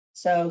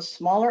 So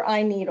smaller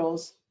eye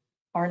needles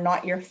are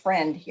not your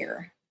friend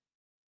here.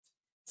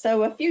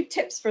 So a few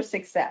tips for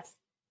success.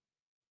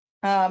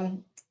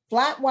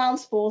 Flat wound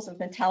spools of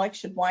metallic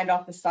should wind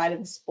off the side of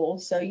the spool.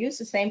 So use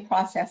the same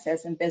process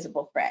as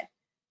invisible thread.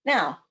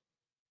 Now,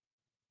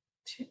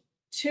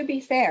 to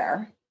be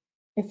fair,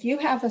 if you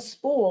have a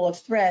spool of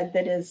thread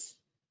that is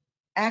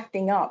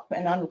acting up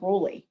and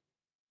unruly,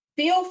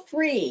 feel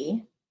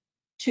free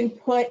to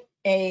put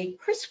a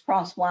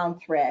crisscross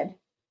wound thread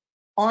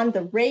on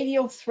the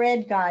radial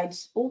thread guide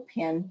spool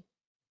pin,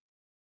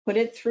 put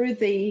it through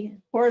the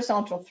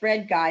horizontal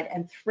thread guide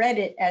and thread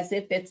it as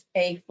if it's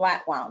a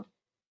flat wound,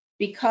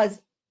 because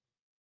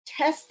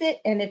test it,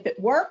 and if it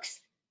works,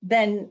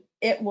 then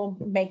it will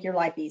make your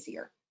life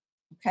easier.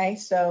 Okay,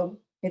 so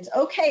it's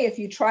okay if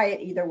you try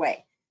it either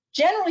way.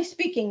 Generally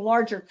speaking,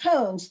 larger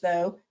cones,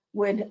 though,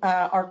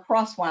 are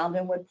cross wound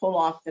and would pull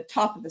off the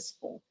top of the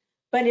spool.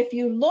 But if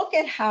you look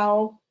at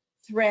how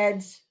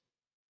threads,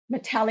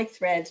 metallic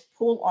threads,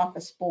 pull off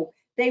a spool,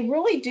 they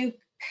really do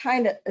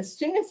kind of, as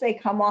soon as they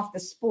come off the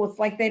spool, it's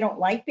like they don't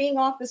like being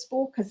off the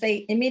spool because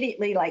they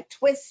immediately like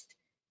twist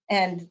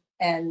and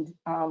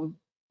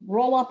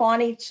roll up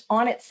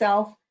on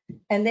itself,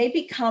 and they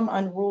become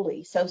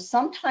unruly. So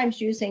sometimes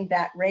using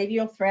that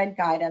radial thread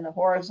guide and the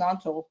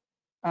horizontal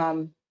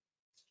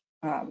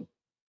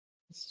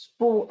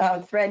spool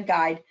thread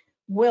guide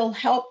will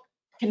help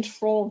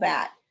control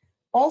that.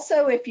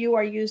 Also, if you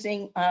are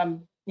using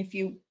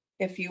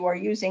if you are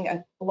using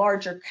a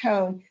larger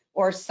cone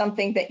or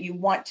something that you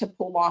want to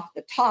pull off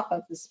the top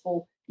of the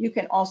spool, you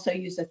can also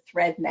use a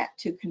thread net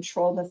to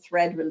control the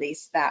thread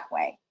release that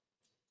way.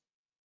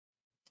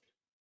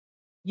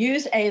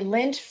 Use a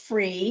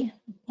lint-free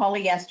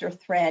polyester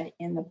thread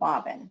in the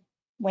bobbin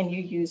when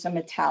you use a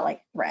metallic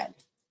thread.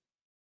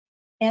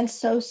 And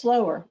sew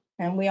slower,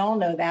 and we all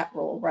know that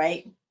rule,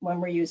 right,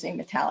 when we're using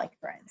metallic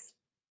threads.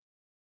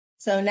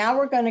 So now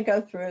we're going to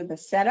go through the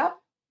setup,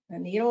 the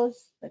needles,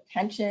 the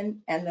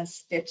tension, and the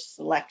stitch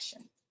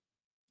selection.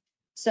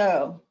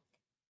 So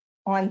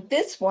on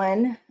this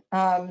one,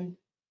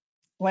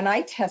 when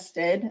I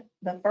tested,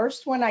 the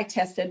first one I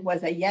tested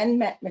was a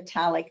yen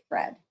metallic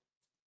thread.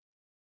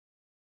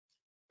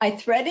 I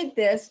threaded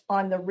this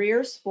on the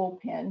rear spool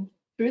pin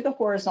through the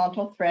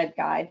horizontal thread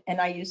guide,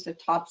 and I used a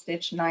top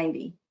stitch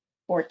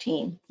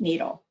 9014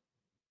 needle.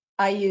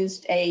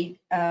 I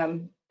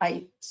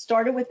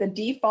started with the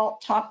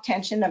default top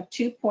tension of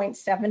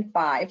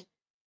 2.75,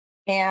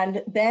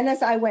 and then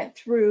as I went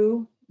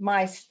through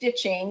my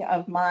stitching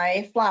of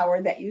my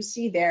flower that you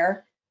see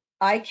there,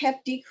 I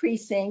kept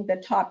decreasing the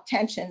top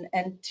tension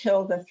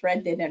until the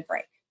thread didn't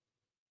break.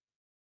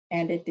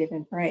 And it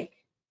didn't break.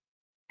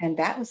 And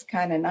that was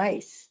kind of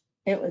nice.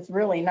 It was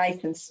really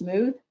nice and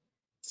smooth.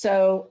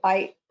 So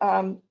I,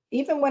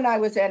 even when I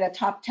was at a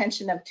top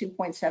tension of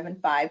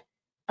 2.75,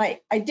 I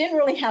didn't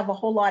really have a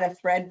whole lot of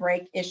thread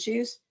break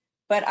issues,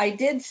 but I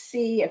did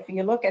see, if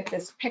you look at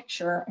this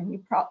picture, and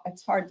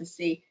it's hard to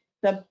see,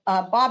 the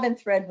bobbin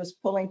thread was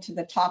pulling to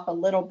the top a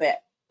little bit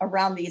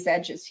around these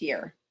edges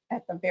here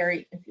at the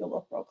very, if you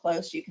look real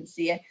close, you can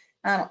see it.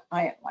 I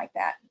don't like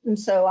that. And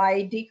so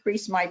I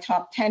decreased my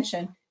top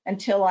tension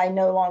until I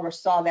no longer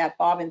saw that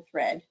bobbin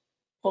thread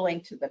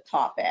pulling to the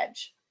top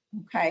edge.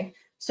 Okay,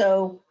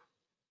 So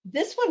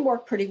this one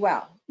worked pretty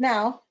well.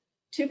 Now,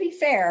 to be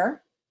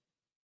fair,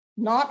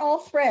 not all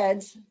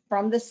threads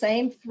from the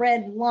same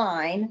thread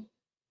line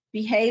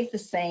behave the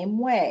same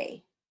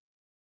way.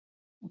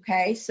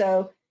 Okay,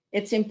 so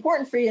it's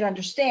important for you to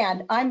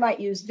understand, I might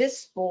use this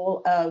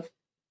spool of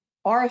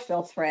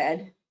aurifil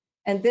thread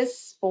and this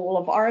spool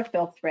of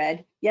aurifil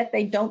thread, yet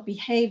they don't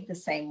behave the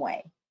same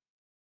way.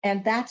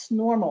 And that's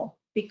normal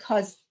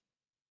because,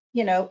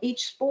 you know,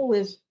 each spool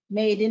is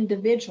made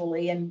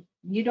individually and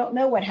you don't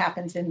know what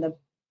happens in the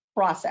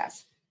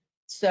process.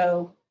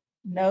 So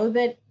know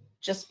that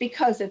just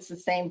because it's the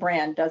same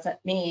brand doesn't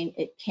mean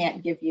it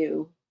can't give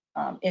you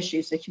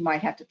issues that you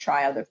might have to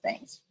try other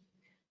things.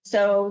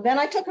 So then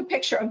I took a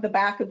picture of the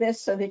back of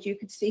this so that you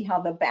could see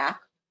how the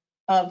back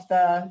of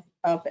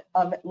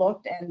it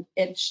looked, and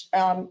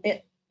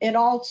it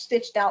all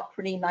stitched out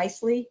pretty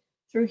nicely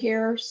through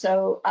here.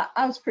 So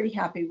I was pretty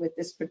happy with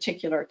this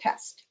particular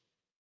test.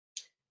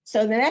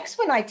 So the next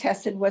one I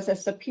tested was a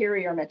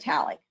superior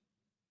metallic.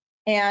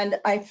 And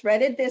I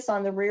threaded this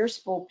on the rear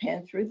spool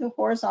pin through the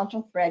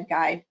horizontal thread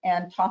guide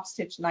and top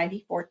stitch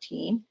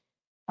 9014.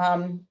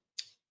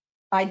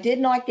 I did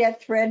not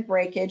get thread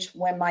breakage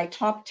when my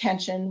top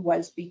tension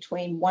was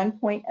between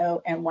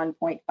 1.0 and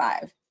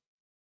 1.5.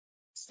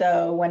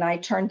 So when I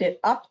turned it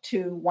up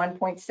to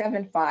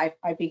 1.75,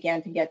 I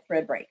began to get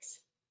thread breaks.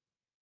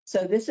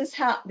 So this is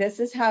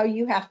how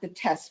you have to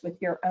test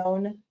with your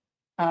own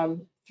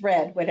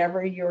thread,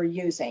 whatever you're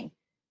using.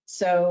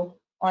 So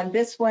on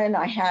this one,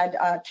 I had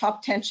a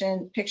top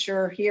tension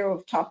picture here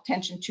of top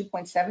tension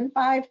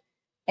 2.75,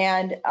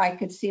 and I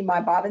could see my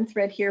bobbin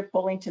thread here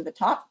pulling to the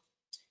top.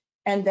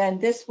 And then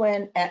this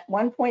one at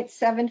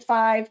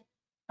 1.75,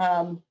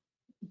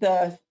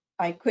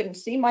 I couldn't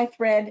see my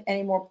thread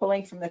anymore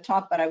pulling from the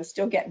top, but I was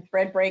still getting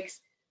thread breaks.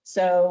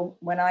 So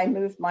when I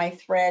moved my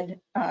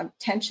thread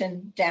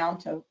tension down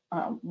to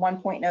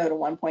 1.0 to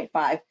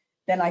 1.5,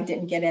 then I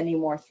didn't get any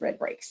more thread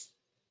breaks.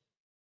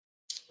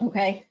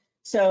 Okay,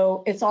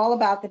 so it's all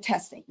about the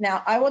testing.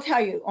 Now, I will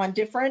tell you, on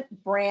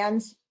different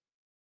brands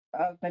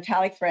of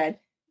metallic thread,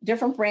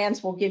 different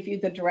brands will give you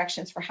the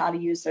directions for how to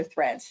use their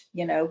threads,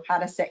 you know, how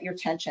to set your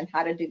tension,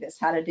 how to do this,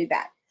 how to do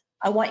that.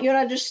 I want you to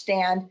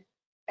understand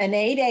an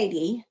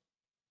 880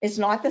 is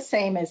not the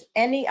same as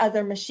any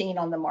other machine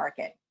on the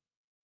market.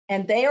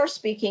 And they are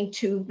speaking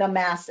to the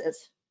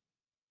masses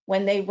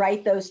when they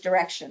write those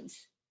directions.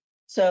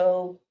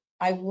 So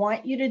I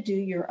want you to do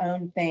your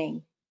own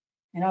thing.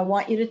 And I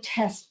want you to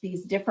test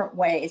these different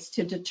ways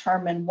to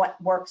determine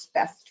what works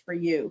best for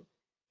you,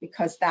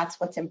 because that's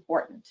what's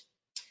important.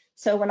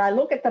 So when I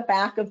look at the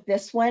back of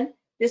this one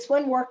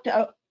worked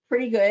out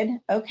pretty good,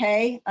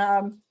 okay.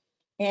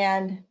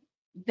 And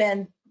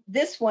then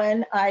this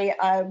one,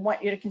 I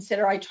want you to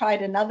consider, I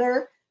tried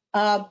another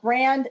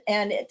brand,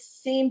 and it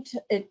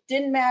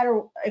didn't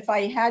matter if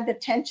I had the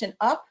tension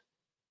up,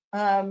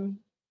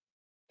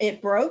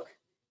 it broke.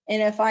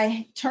 And if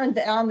I turned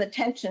down the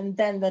tension,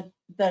 then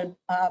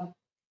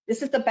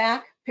this is the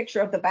back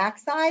picture of the back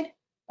side.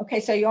 Okay,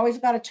 so you always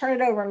got to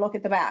turn it over and look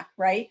at the back,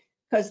 right?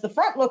 Because the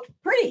front looked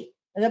pretty,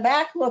 and the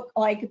back looked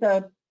like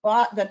the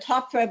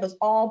top thread was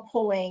all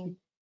pulling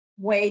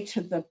way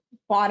to the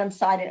bottom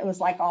side, and it was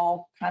like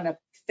all kind of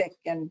thick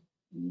and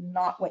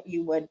not what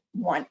you would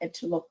want it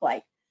to look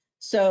like.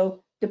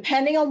 So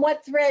depending on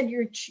what thread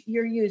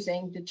you're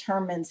using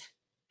determines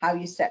how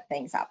you set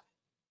things up.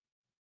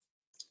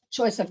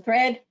 Choice of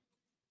thread,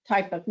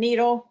 type of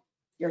needle,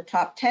 your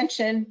top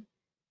tension,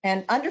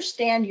 and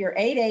understand your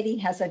 880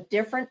 has a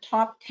different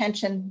top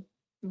tension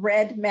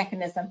thread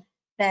mechanism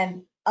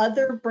than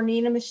other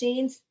BERNINA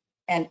machines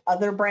and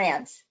other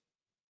brands,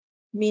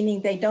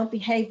 meaning they don't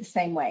behave the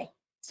same way.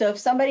 So if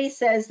somebody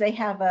says they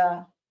have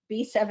a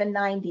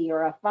B790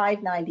 or a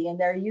 590 and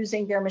they're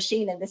using their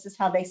machine and this is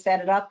how they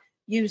set it up,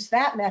 use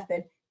that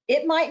method.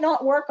 It might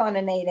not work on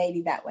an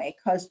 880 that way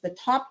because the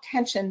top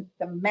tension,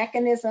 the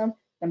mechanism,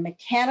 the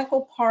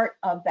mechanical part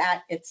of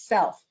that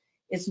itself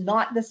is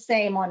not the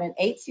same on an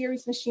 8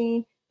 series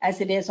machine as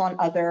it is on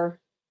other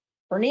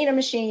BERNINA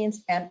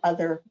machines and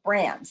other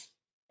brands.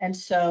 And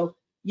so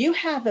you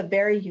have a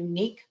very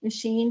unique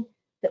machine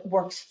that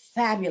works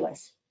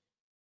fabulous,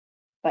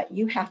 but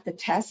you have to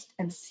test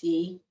and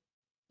see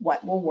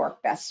what will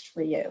work best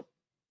for you,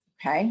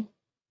 okay?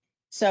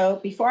 So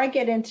before I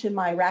get into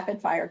my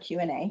rapid fire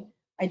Q&A,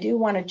 I do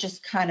want to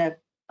just kind of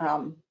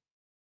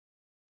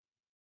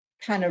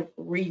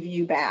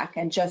review back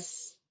and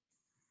just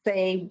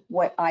say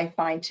what I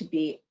find to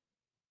be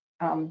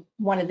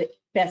one of the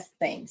best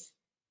things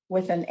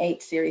with an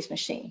 8 series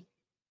machine.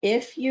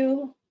 If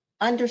you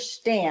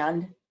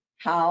understand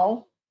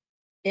how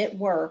it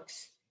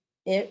works,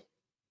 it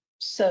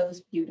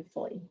sews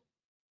beautifully.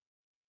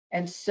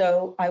 And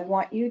so I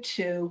want you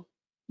to,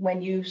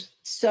 when you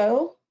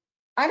sew,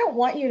 I don't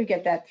want you to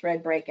get that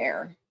thread break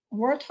error.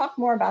 We're going to talk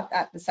more about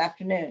that this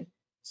afternoon.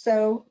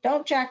 So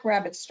don't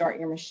jackrabbit start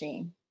your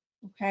machine,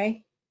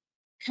 okay?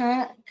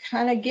 Kind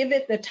of give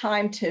it the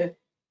time to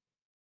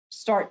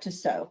start to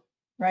sew,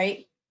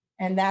 right?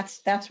 And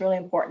that's really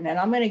important. And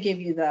I'm going to give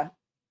you the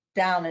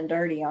down and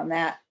dirty on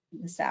that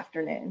this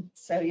afternoon.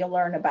 So you'll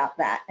learn about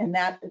that, and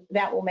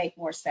that will make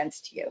more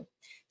sense to you.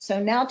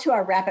 So now to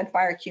our rapid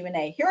fire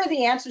Q&A. Here are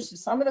the answers to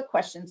some of the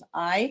questions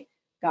I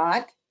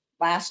got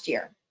last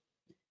year.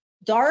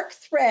 Dark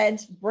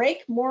threads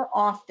break more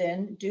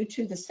often due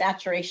to the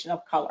saturation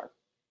of color.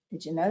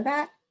 Did you know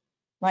that?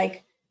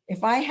 Like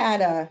if I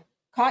had a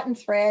cotton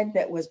thread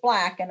that was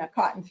black and a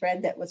cotton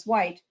thread that was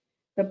white,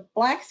 the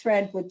black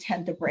thread would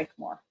tend to break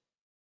more,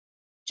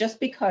 just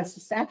because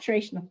the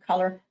saturation of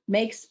color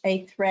makes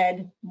a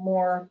thread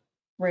more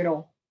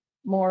brittle,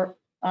 more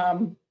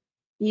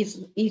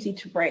easy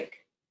to break.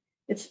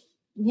 It's,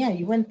 yeah,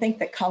 you wouldn't think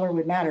that color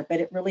would matter,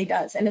 but it really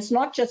does. And it's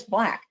not just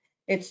black.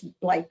 It's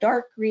like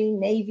dark green,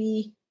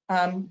 navy,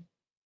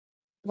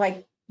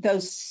 like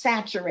those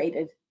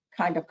saturated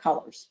kind of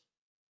colors.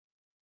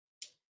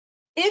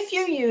 If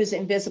you use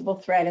invisible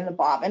thread in the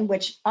bobbin,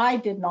 which I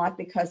did not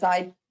because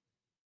I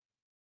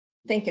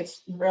think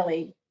it's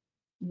really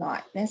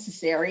not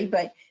necessary,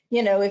 but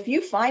you know, if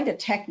you find a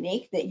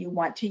technique that you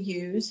want to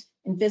use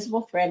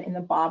invisible thread in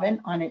the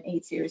bobbin on an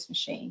 8 series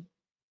machine,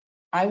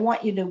 I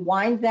want you to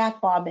wind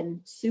that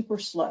bobbin super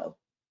slow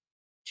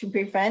to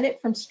prevent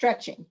it from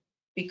stretching,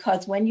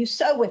 because when you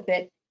sew with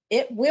it,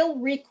 it will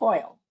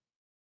recoil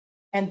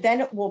and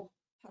then it will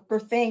pucker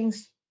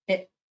things.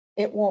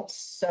 It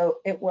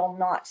will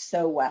not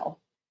sew well.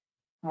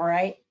 All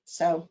right,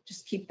 so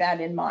just keep that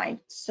in mind.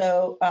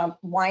 So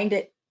wind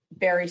it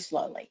very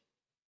slowly.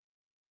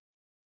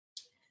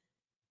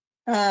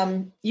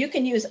 You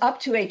can use up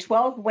to a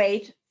 12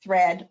 weight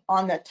thread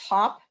on the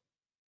top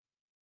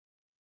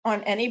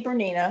on any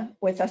Bernina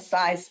with a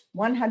size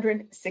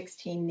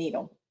 116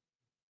 needle.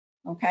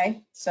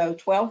 Okay, so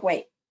 12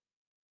 weight.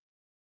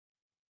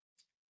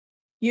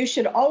 You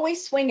should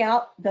always swing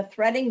out the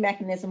threading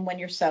mechanism when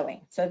you're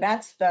sewing. So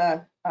that's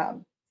the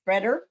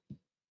threader.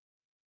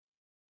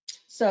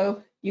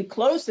 So you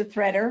close the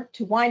threader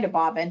to wind a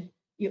bobbin.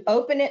 You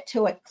open it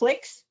till it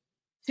clicks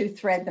to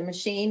thread the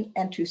machine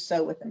and to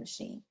sew with the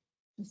machine.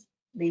 Just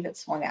leave it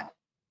swung out.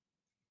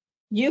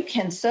 You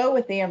can sew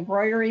with the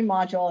embroidery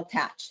module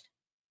attached.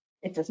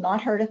 It does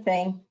not hurt a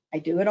thing. I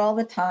do it all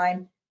the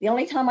time. The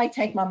only time I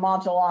take my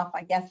module off,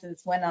 I guess,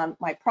 is when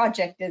my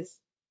project is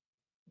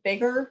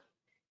bigger.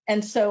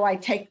 And so I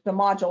take the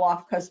module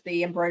off because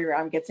the embroidery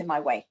arm gets in my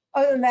way.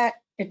 Other than that,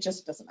 it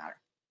just doesn't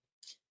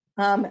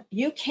matter.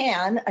 You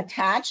can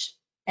attach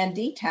and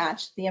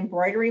detach the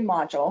embroidery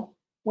module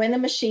when the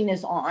machine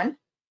is on.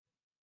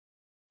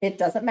 It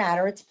doesn't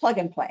matter, it's plug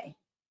and play.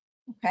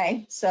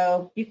 Okay,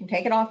 so you can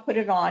take it off, put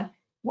it on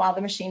while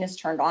the machine is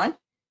turned on.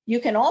 You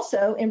can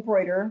also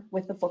embroider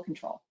with the foot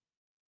control.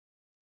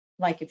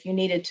 Like if you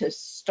needed to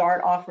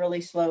start off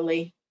really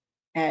slowly,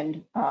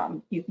 and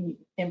you can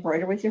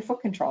embroider with your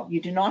foot control. You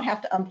do not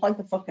have to unplug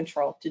the foot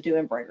control to do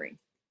embroidery.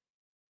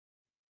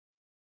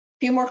 A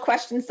few more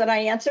questions that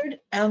I answered.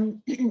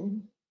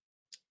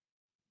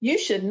 You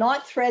should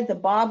not thread the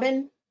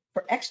bobbin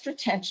for extra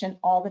tension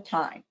all the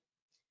time.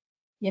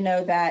 You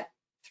know, that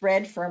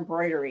thread for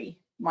embroidery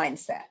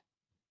mindset.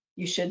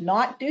 You should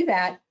not do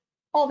that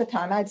all the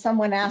time. I had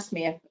someone ask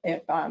me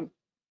if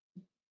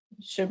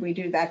should we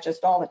do that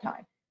just all the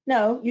time?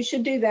 No, you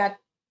should do that.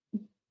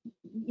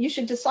 You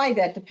should decide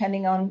that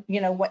depending on,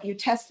 you know, what you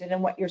tested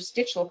and what your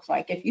stitch looks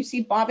like. If you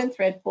see bobbin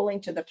thread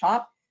pulling to the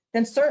top,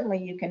 then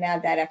certainly you can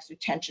add that extra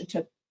tension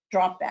to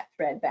drop that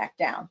thread back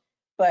down.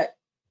 But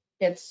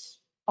it's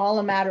all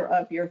a matter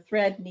of your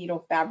thread,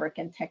 needle, fabric,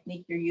 and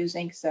technique you're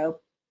using,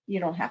 so you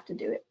don't have to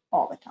do it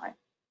all the time.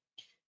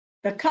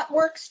 The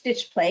cutwork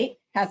stitch plate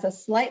has a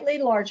slightly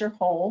larger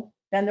hole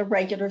than the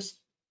regular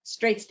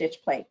straight stitch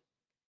plate.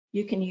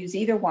 You can use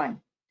either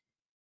one,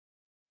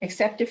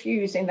 except if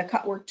you're using the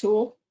cutwork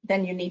tool,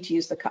 then you need to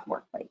use the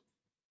cutwork plate.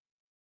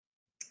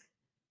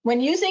 When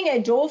using a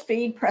dual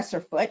feed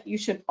presser foot, you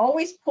should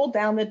always pull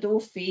down the dual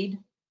feed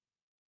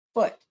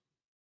foot,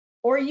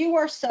 or you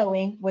are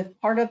sewing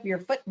with part of your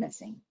foot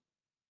missing,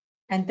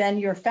 and then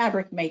your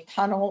fabric may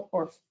tunnel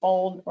or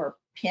fold or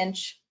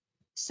pinch.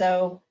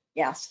 So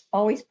yes,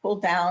 always pull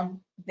down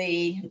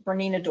the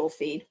Bernina dual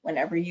feed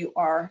whenever you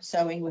are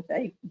sewing with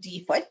a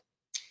D foot.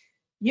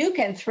 You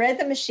can thread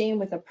the machine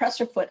with a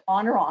presser foot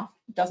on or off,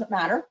 doesn't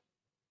matter,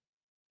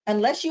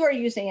 unless you are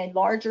using a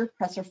larger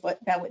presser foot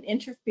that would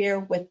interfere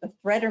with the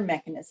threader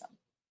mechanism.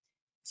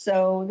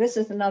 So this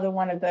is another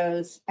one of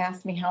those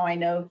ask me how I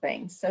know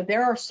things. So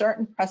there are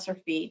certain presser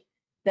feet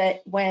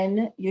that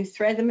when you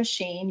thread the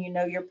machine, you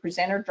know, your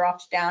presenter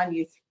drops down,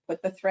 you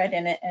put the thread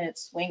in it and it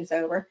swings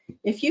over.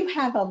 If you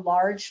have a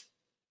large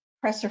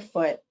presser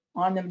foot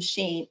on the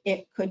machine,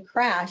 it could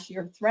crash,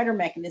 your threader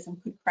mechanism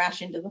could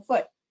crash into the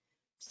foot.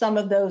 Some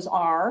of those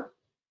are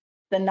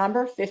the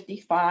number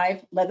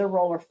 55 leather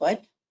roller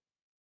foot.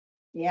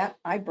 Yeah,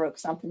 I broke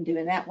something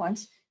doing that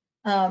once.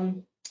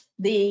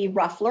 The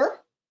ruffler,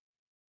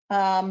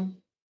 the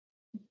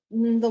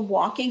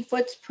walking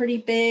foot's pretty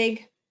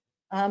big.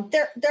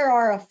 There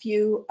are a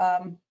few,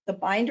 the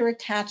binder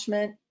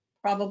attachment,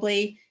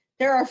 probably.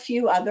 There are a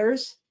few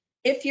others.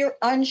 If you're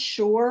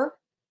unsure,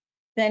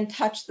 then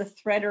touch the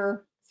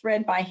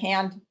thread by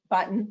hand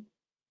button,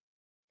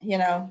 you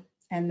know,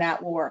 and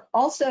that will work.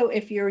 Also,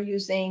 if you're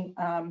using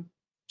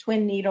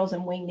twin needles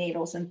and wing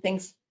needles and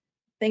things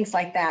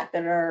like that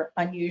that are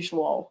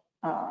unusual,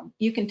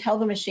 you can tell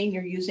the machine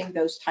you're using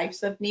those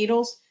types of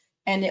needles,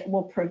 and it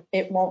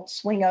won't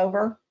swing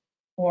over,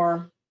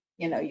 or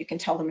you can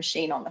tell the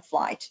machine on the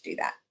fly to do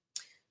that.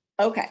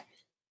 Okay.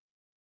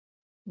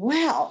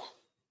 Well,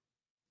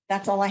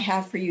 that's all I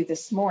have for you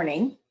this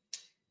morning.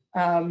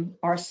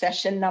 Our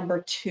session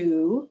number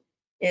 2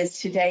 is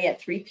today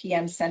at 3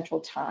 p.m. Central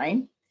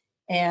Time.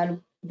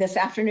 And this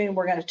afternoon,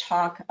 we're going to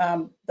talk,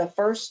 the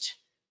first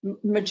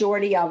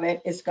majority of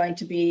it is going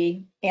to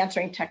be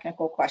answering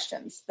technical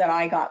questions that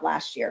I got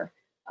last year,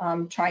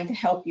 trying to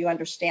help you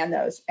understand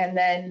those. And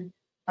then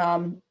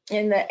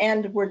in the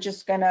end, we're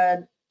just going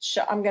to,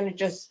 I'm going to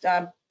just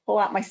pull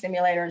out my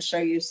simulator and show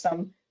you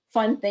some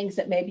fun things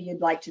that maybe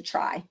you'd like to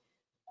try.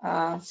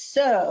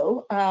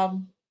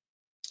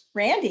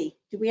 Randy,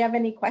 do we have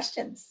any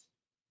questions?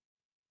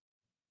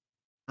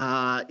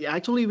 Yeah,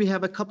 actually, we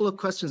have a couple of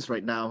questions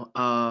right now.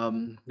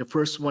 The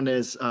first one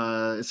is,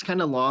 it's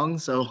kind of long,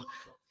 so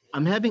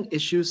I'm having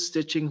issues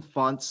stitching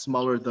fonts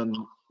smaller than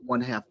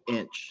 1/2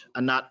 inch.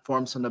 A knot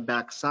forms on the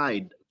back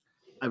side.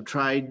 I've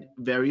tried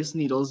various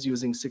needles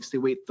using 60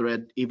 weight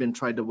thread, even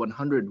tried the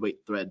 100 weight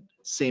thread,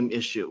 same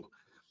issue.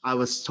 I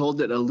was told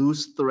that a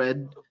loose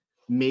thread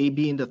may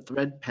be in the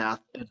thread path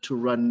and to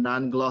run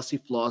non-glossy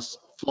floss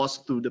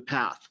through the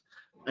path.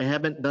 I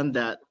haven't done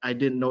that. I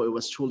didn't know it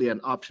was truly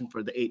an option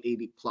for the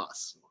 880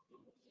 plus.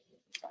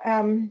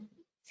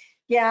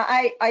 Yeah,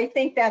 I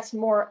think that's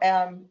more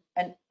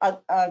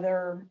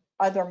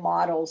other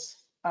models,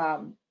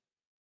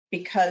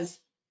 because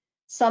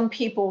some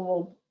people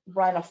will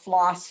run a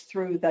floss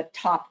through the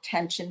top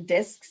tension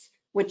discs,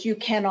 which you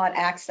cannot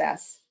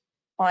access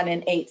on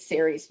an 8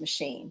 series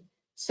machine.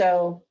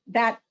 So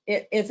that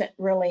it isn't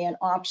really an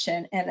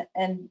option.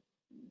 And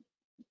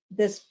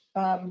this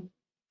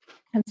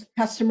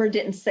customer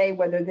didn't say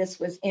whether this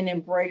was in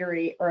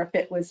embroidery or if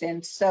it was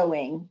in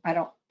sewing, I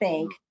don't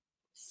think.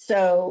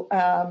 So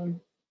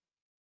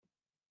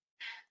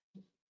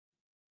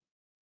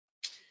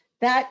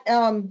that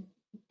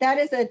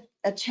is a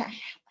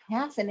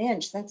 1/2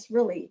 inch. That's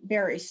really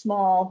very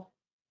small.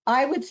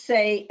 I would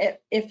say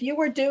if you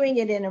were doing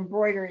it in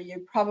embroidery,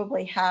 you'd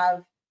probably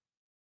have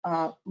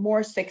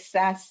more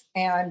success.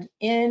 And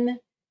in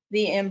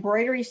the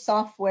embroidery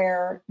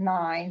software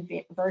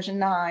 9, version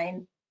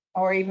 9,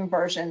 or even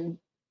version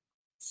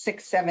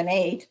 6, 7,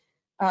 8,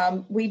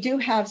 we do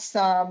have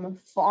some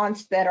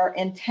fonts that are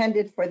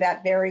intended for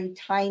that very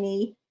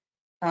tiny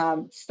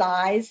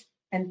size,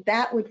 and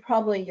that would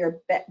probably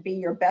be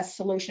your best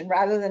solution,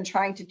 rather than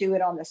trying to do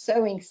it on the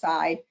sewing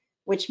side,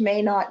 which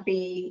may not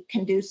be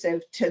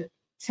conducive to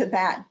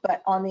that.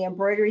 But on the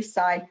embroidery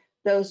side,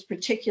 those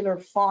particular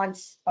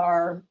fonts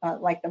are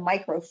like the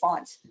micro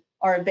fonts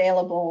are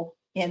available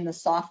in the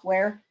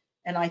software,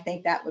 and I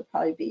think that would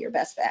probably be your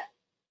best bet.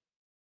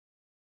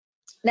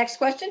 Next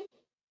question.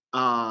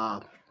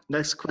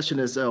 Next question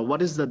is,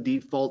 what is the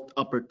default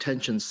upper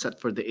tension set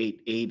for the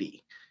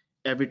 880?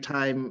 Every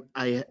time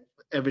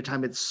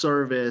it's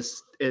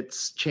serviced,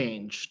 it's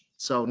changed.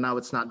 So now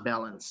it's not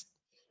balanced.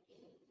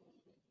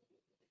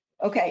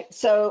 Okay,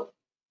 so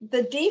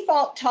the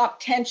default top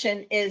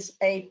tension is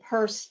a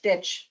per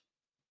stitch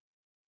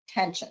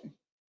tension.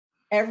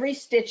 Every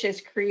stitch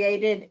is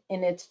created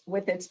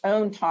with its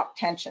own top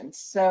tension.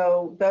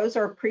 So those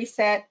are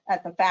preset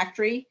at the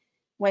factory.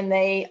 When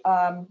they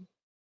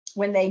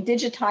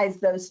digitize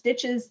those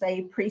stitches,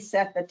 they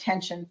preset the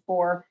tension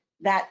for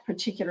that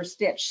particular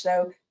stitch.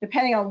 So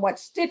depending on what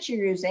stitch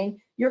you're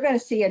using, you're going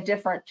to see a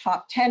different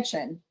top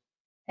tension,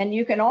 and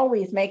you can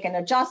always make an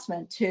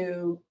adjustment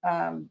to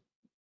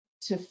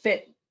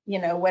fit,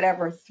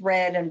 whatever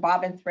thread and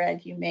bobbin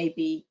thread you may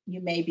be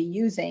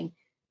using.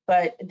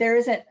 But there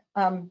is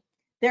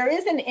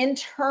an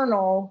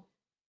internal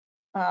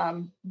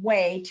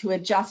way to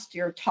adjust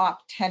your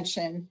top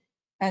tension.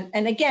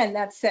 And again,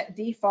 that's set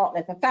default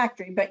at the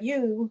factory, but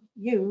you,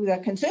 the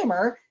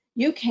consumer,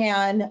 you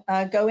can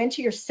go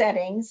into your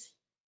settings,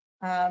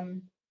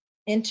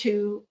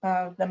 into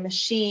the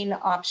machine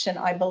option,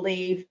 I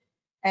believe,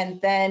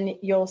 and then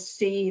you'll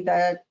see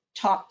the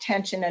top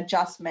tension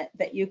adjustment,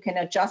 that you can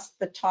adjust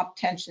the top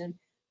tension,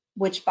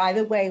 which, by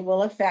the way,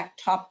 will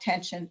affect top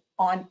tension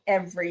on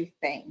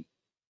everything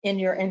in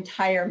your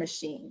entire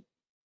machine.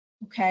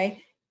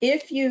 Okay.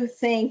 If you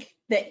think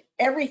that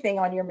everything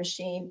on your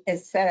machine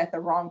is set at the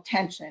wrong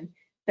tension,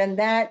 then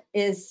that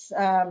needs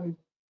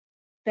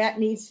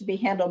to be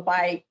handled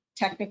by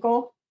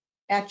technical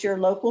at your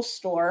local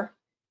store.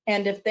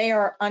 And if they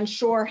are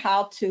unsure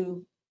how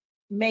to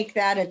make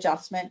that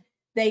adjustment,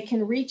 they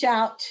can reach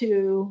out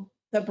to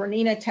the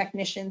BERNINA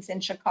technicians in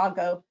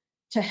Chicago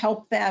to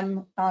help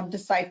them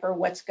decipher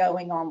what's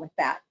going on with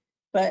that.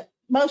 But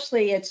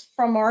mostly it's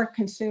from our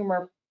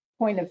consumer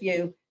point of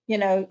view.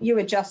 You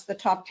adjust the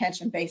top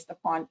tension based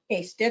upon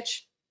a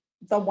stitch,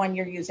 the one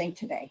you're using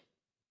today.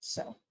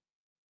 So.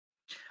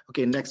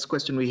 Okay, next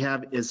question we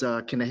have is,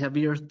 can a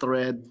heavier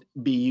thread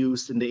be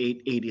used in the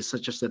 880,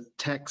 such as the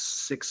Tex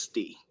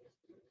 60?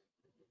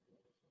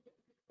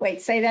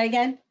 Wait, say that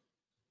again?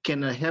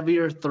 Can a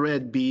heavier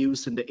thread be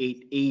used in the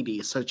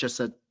 880, such as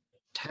a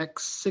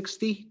TEX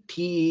 60,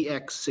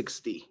 TEX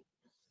 60?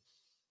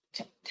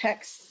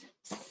 Text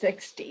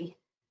 60.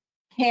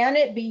 Can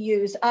it be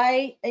used?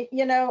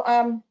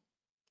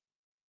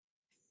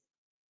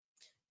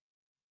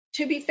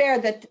 To be fair,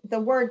 that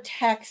the word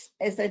text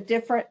is a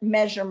different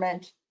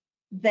measurement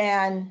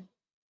than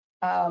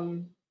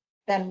our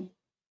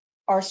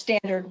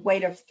standard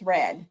weight of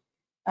thread.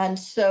 And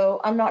so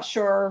I'm not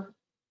sure,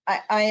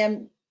 I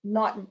am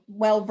not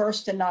well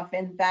versed enough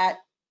in that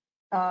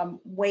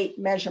weight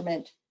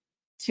measurement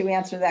to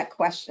answer that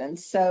question.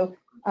 So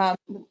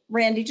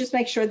Randy, just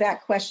make sure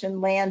that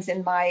question lands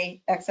in my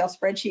Excel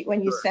spreadsheet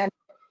when you send,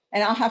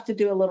 and I'll have to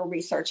do a little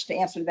research to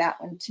answer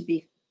that one, to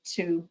be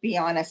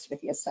honest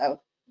with you.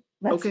 So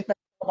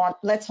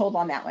let's hold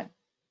on that one.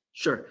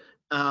 Sure.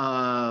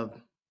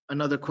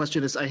 Another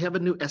question is, I have a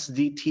new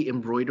SDT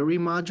embroidery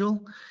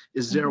module.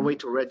 Is there a way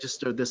to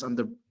register this on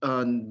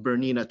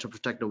BERNINA to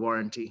protect the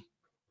warranty?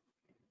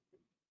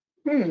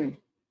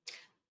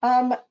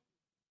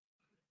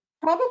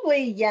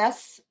 Probably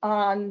yes.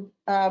 In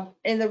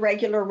the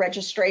regular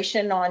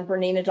registration on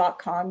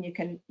BERNINA.com,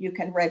 you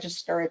can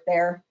register it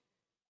there.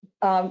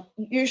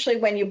 Usually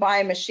when you buy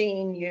a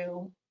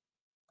machine,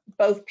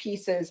 both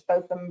pieces,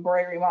 both the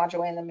embroidery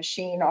module and the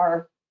machine,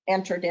 are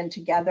entered in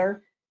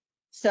together.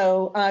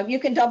 So you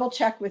can double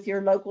check with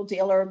your local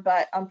dealer,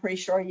 but I'm pretty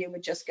sure you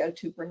would just go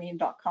to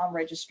BERNINA.com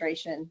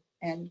registration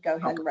and go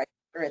ahead and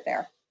register it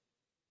there.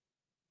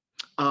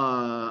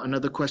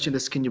 Another question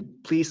is, can you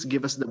please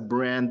give us the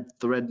brand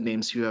thread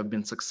names you have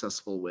been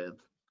successful with?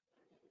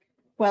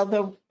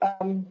 Well,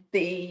 on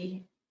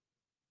the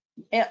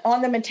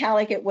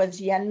metallic, it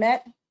was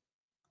Yenmet,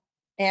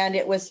 and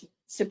it was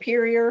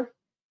Superior.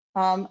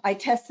 I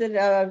tested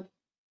 5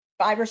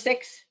 or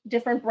 6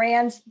 different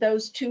brands.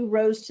 Those 2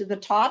 rose to the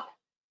top.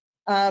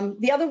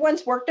 The other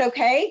ones worked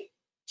okay.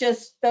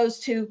 Just those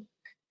 2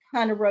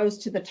 kind of rose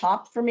to the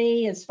top for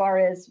me as far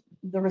as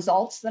the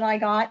results that I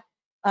got.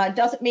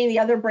 Doesn't mean the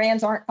other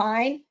brands aren't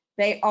fine.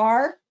 They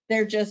are.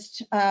 They're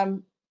just,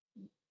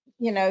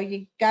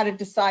 you got to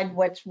decide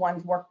which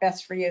ones work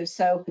best for you.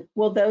 So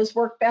will those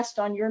work best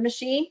on your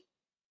machine?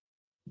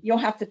 You'll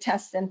have to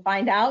test and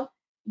find out.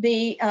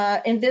 The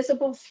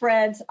invisible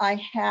threads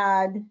I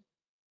had,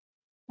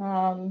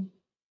 one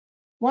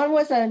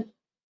was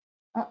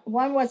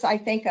I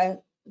think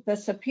the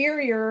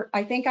Superior.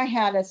 I think I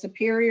had a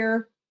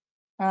Superior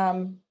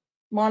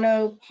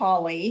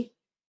monopoly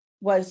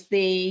was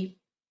the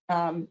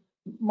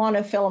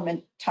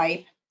monofilament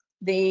type.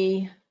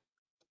 The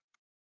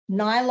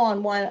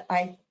nylon one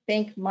I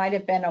think might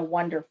have been a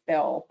Wonder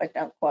Fill, but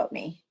don't quote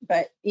me.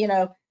 But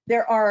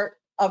there are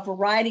a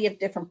variety of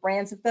different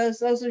brands of those.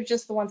 Those are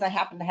just the ones I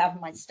happen to have in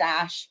my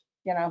stash.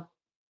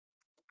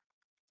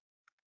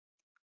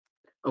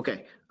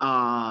 Okay.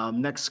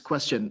 Next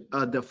question.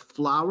 The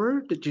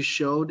flower that you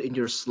showed in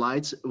your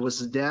slides,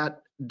 was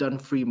that done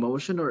free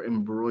motion or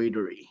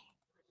embroidery?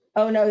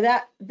 Oh no,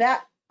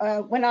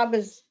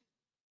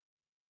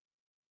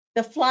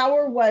 the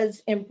flower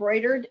was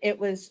embroidered.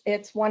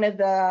 It's one of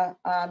the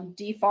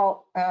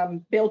default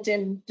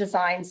built-in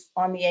designs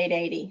on the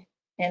 880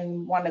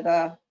 in one of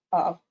the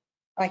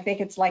I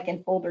think it's like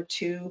in folder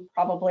 2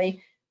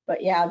 probably.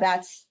 But yeah,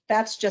 that's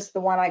just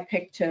the one I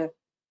picked to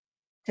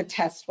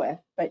test with.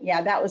 But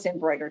yeah, that was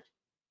embroidered.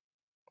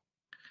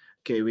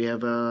 Okay, we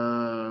have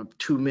 2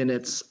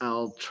 minutes.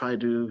 I'll try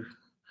to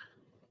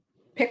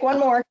pick one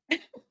more.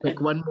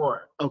 Pick one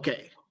more.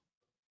 Okay.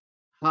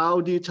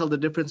 How do you tell the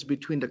difference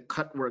between the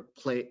cutwork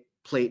plate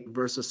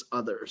versus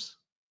others?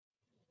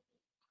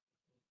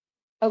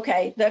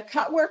 Okay, the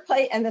cutwork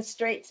plate and the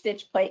straight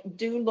stitch plate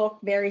do look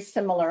very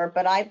similar,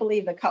 but I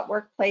believe the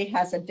cutwork plate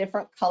has a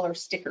different color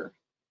sticker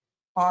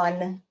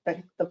on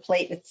the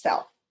plate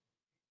itself.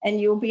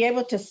 And you'll be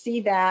able to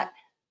see that.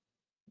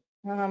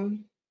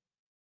 Hold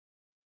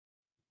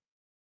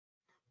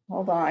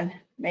on,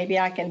 maybe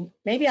I can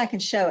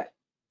show it.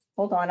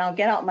 Hold on, I'll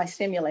get out my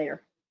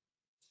simulator.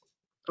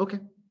 Okay.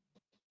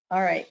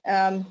 All right.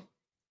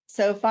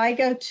 So if I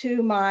go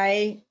to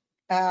my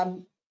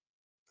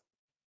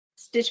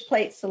stitch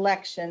plate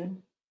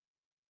selection,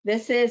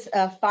 this is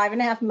a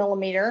 5.5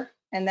 millimeter,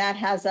 and that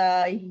has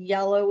a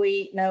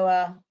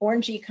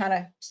orangey kind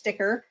of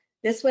sticker.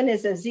 This one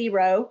is a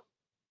 0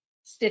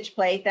 stitch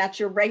plate. That's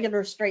your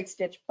regular straight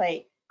stitch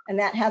plate, and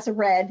that has a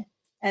red.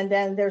 And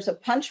then there's a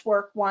punch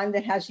work one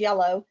that has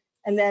yellow.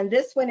 And then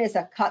this one is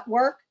a cut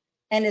work,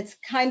 and it's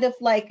kind of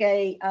like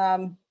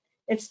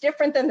it's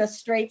different than the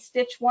straight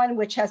stitch one,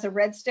 which has a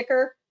red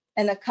sticker,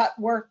 and the cut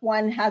work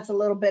one has a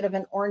little bit of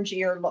an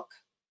orangier look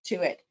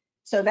to it.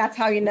 So that's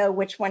how you know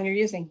which one you're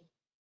using.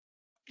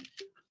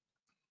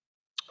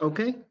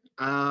 Okay.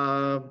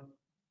 Well,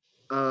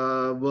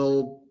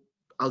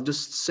 I'll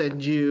just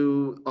send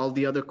you all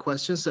the other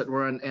questions that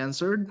were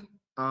unanswered.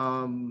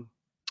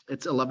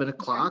 It's 11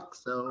 o'clock,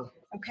 so.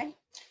 Okay.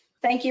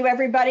 Thank you,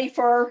 everybody,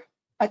 for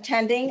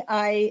attending.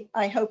 I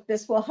hope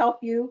this will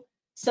help you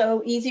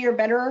sew easier,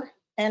 better,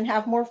 and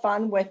have more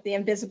fun with the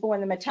invisible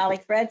and the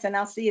metallic threads. And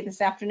I'll see you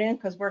this afternoon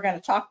because we're going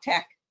to talk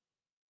tech.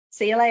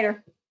 See you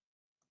later.